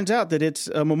 And it turns out that it's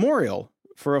a memorial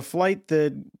for a flight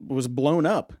that was blown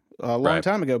up a long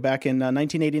time ago, back in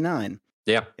 1989.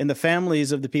 Yeah. And the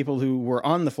families of the people who were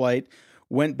on the flight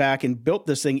went back and built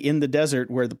this thing in the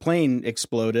desert where the plane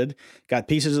exploded, got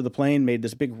pieces of the plane, made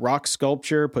this big rock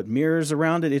sculpture, put mirrors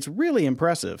around it. It's really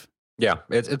impressive. Yeah,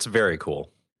 it's very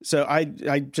cool. So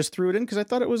I just threw it in because I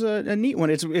thought it was a neat one.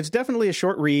 It's definitely a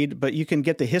short read, but you can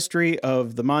get the history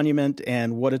of the monument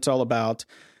and what it's all about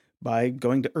by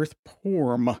going to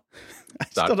Earthporm.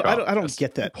 I don't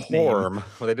get that Porm. name.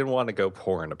 Well, they didn't want to go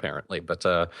porn apparently, but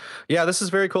yeah, this is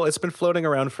very cool. It's been floating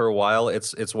around for a while.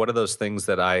 It's one of those things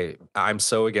that I'm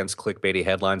so against clickbaity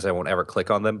headlines I won't ever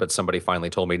click on them. But somebody finally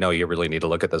told me, no, you really need to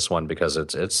look at this one because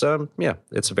it's touching.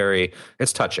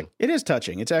 It is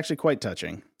touching. It's actually quite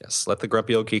touching. Yes, let the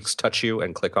grumpy old geeks touch you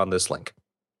and click on this link.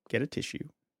 Get a tissue.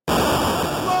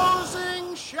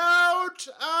 Closing shout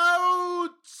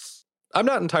outs. I'm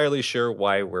not entirely sure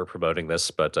why we're promoting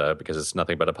this, but because it's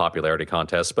nothing but a popularity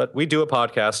contest. But we do a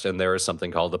podcast, and there is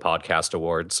something called the Podcast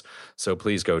Awards. So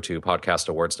please go to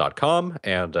podcastawards.com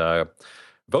and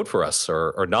vote for us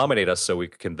or nominate us so we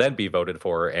can then be voted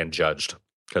for and judged,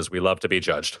 because we love to be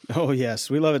judged. Oh, yes.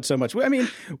 We love it so much. I mean,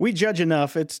 we judge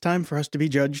enough. It's time for us to be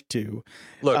judged, too.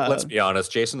 Look, let's be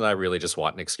honest. Jason and I really just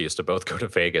want an excuse to both go to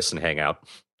Vegas and hang out.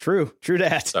 True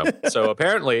that. So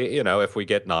apparently, if we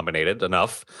get nominated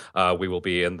enough, we will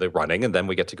be in the running, and then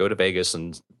we get to go to Vegas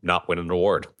and not win an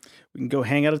award. We can go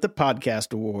hang out at the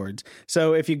Podcast Awards.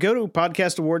 So if you go to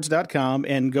podcastawards.com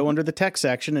and go under the tech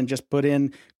section and just put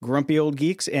in Grumpy Old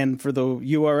Geeks, and for the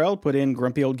URL, put in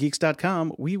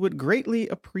grumpyoldgeeks.com, we would greatly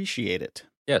appreciate it.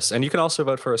 Yes, and you can also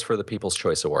vote for us for the People's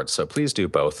Choice Awards. So please do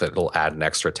both. It'll add an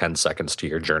extra 10 seconds to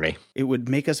your journey. It would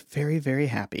make us very, very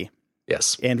happy.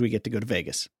 Yes. And we get to go to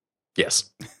Vegas.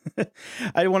 Yes.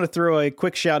 I want to throw a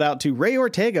quick shout out to Ray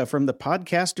Ortega from the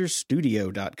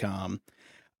podcasterstudio.com.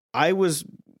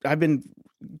 I've been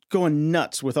going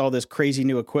nuts with all this crazy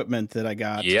new equipment that I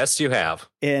got. Yes, you have.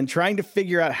 And trying to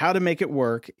figure out how to make it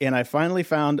work. And I finally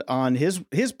found on his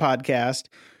podcast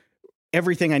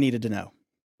everything I needed to know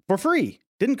for free.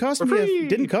 Didn't cost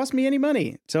me any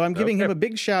money. So I'm giving him a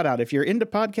big shout out. If you're into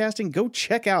podcasting, go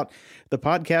check out the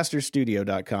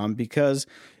podcasterstudio.com because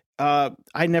I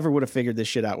never would have figured this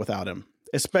shit out without him,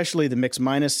 especially the mix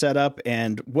minus setup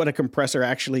and what a compressor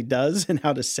actually does and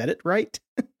how to set it right.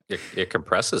 It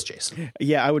compresses, Jason.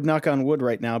 Yeah, I would knock on wood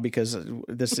right now because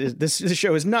this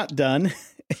show is not done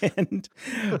and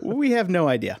we have no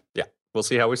idea. Yeah, we'll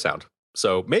see how we sound.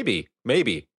 So maybe,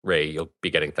 Ray, you'll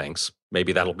be getting things.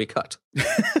 Maybe that'll be cut.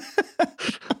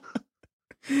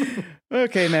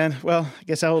 Okay, man. Well, I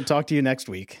guess I will talk to you next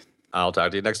week. I'll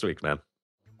talk to you next week, man.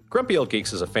 Grumpy Old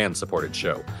Geeks is a fan-supported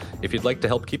show. If you'd like to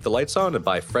help keep the lights on and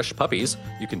buy fresh puppies,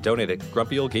 you can donate at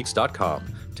grumpyoldgeeks.com.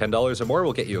 $10 or more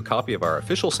will get you a copy of our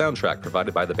official soundtrack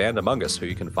provided by the band Among Us, who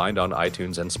you can find on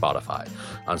iTunes and Spotify.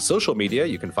 On social media,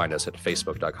 you can find us at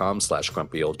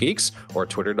facebook.com/grumpyoldgeeks or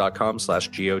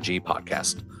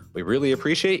twitter.com/GOGpodcast. We really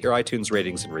appreciate your iTunes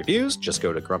ratings and reviews. Just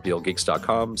go to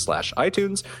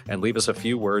grumpyoldgeeks.com/iTunes and leave us a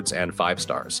few words and 5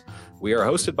 stars. We are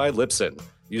hosted by Libsyn.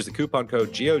 Use the coupon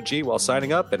code GOG while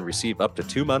signing up and receive up to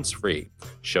 2 months free.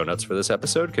 Show notes for this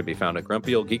episode can be found at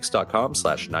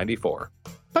grumpyoldgeeks.com/94.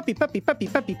 Puppy.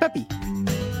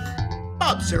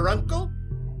 Bob, sir, uncle.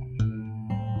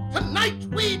 Tonight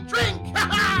we drink! Ha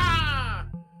ha!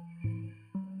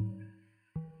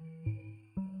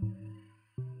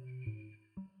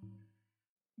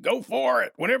 Go for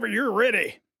it whenever you're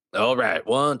ready. All right,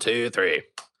 1, 2, 3.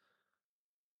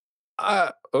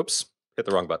 Oops, hit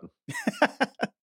the wrong button.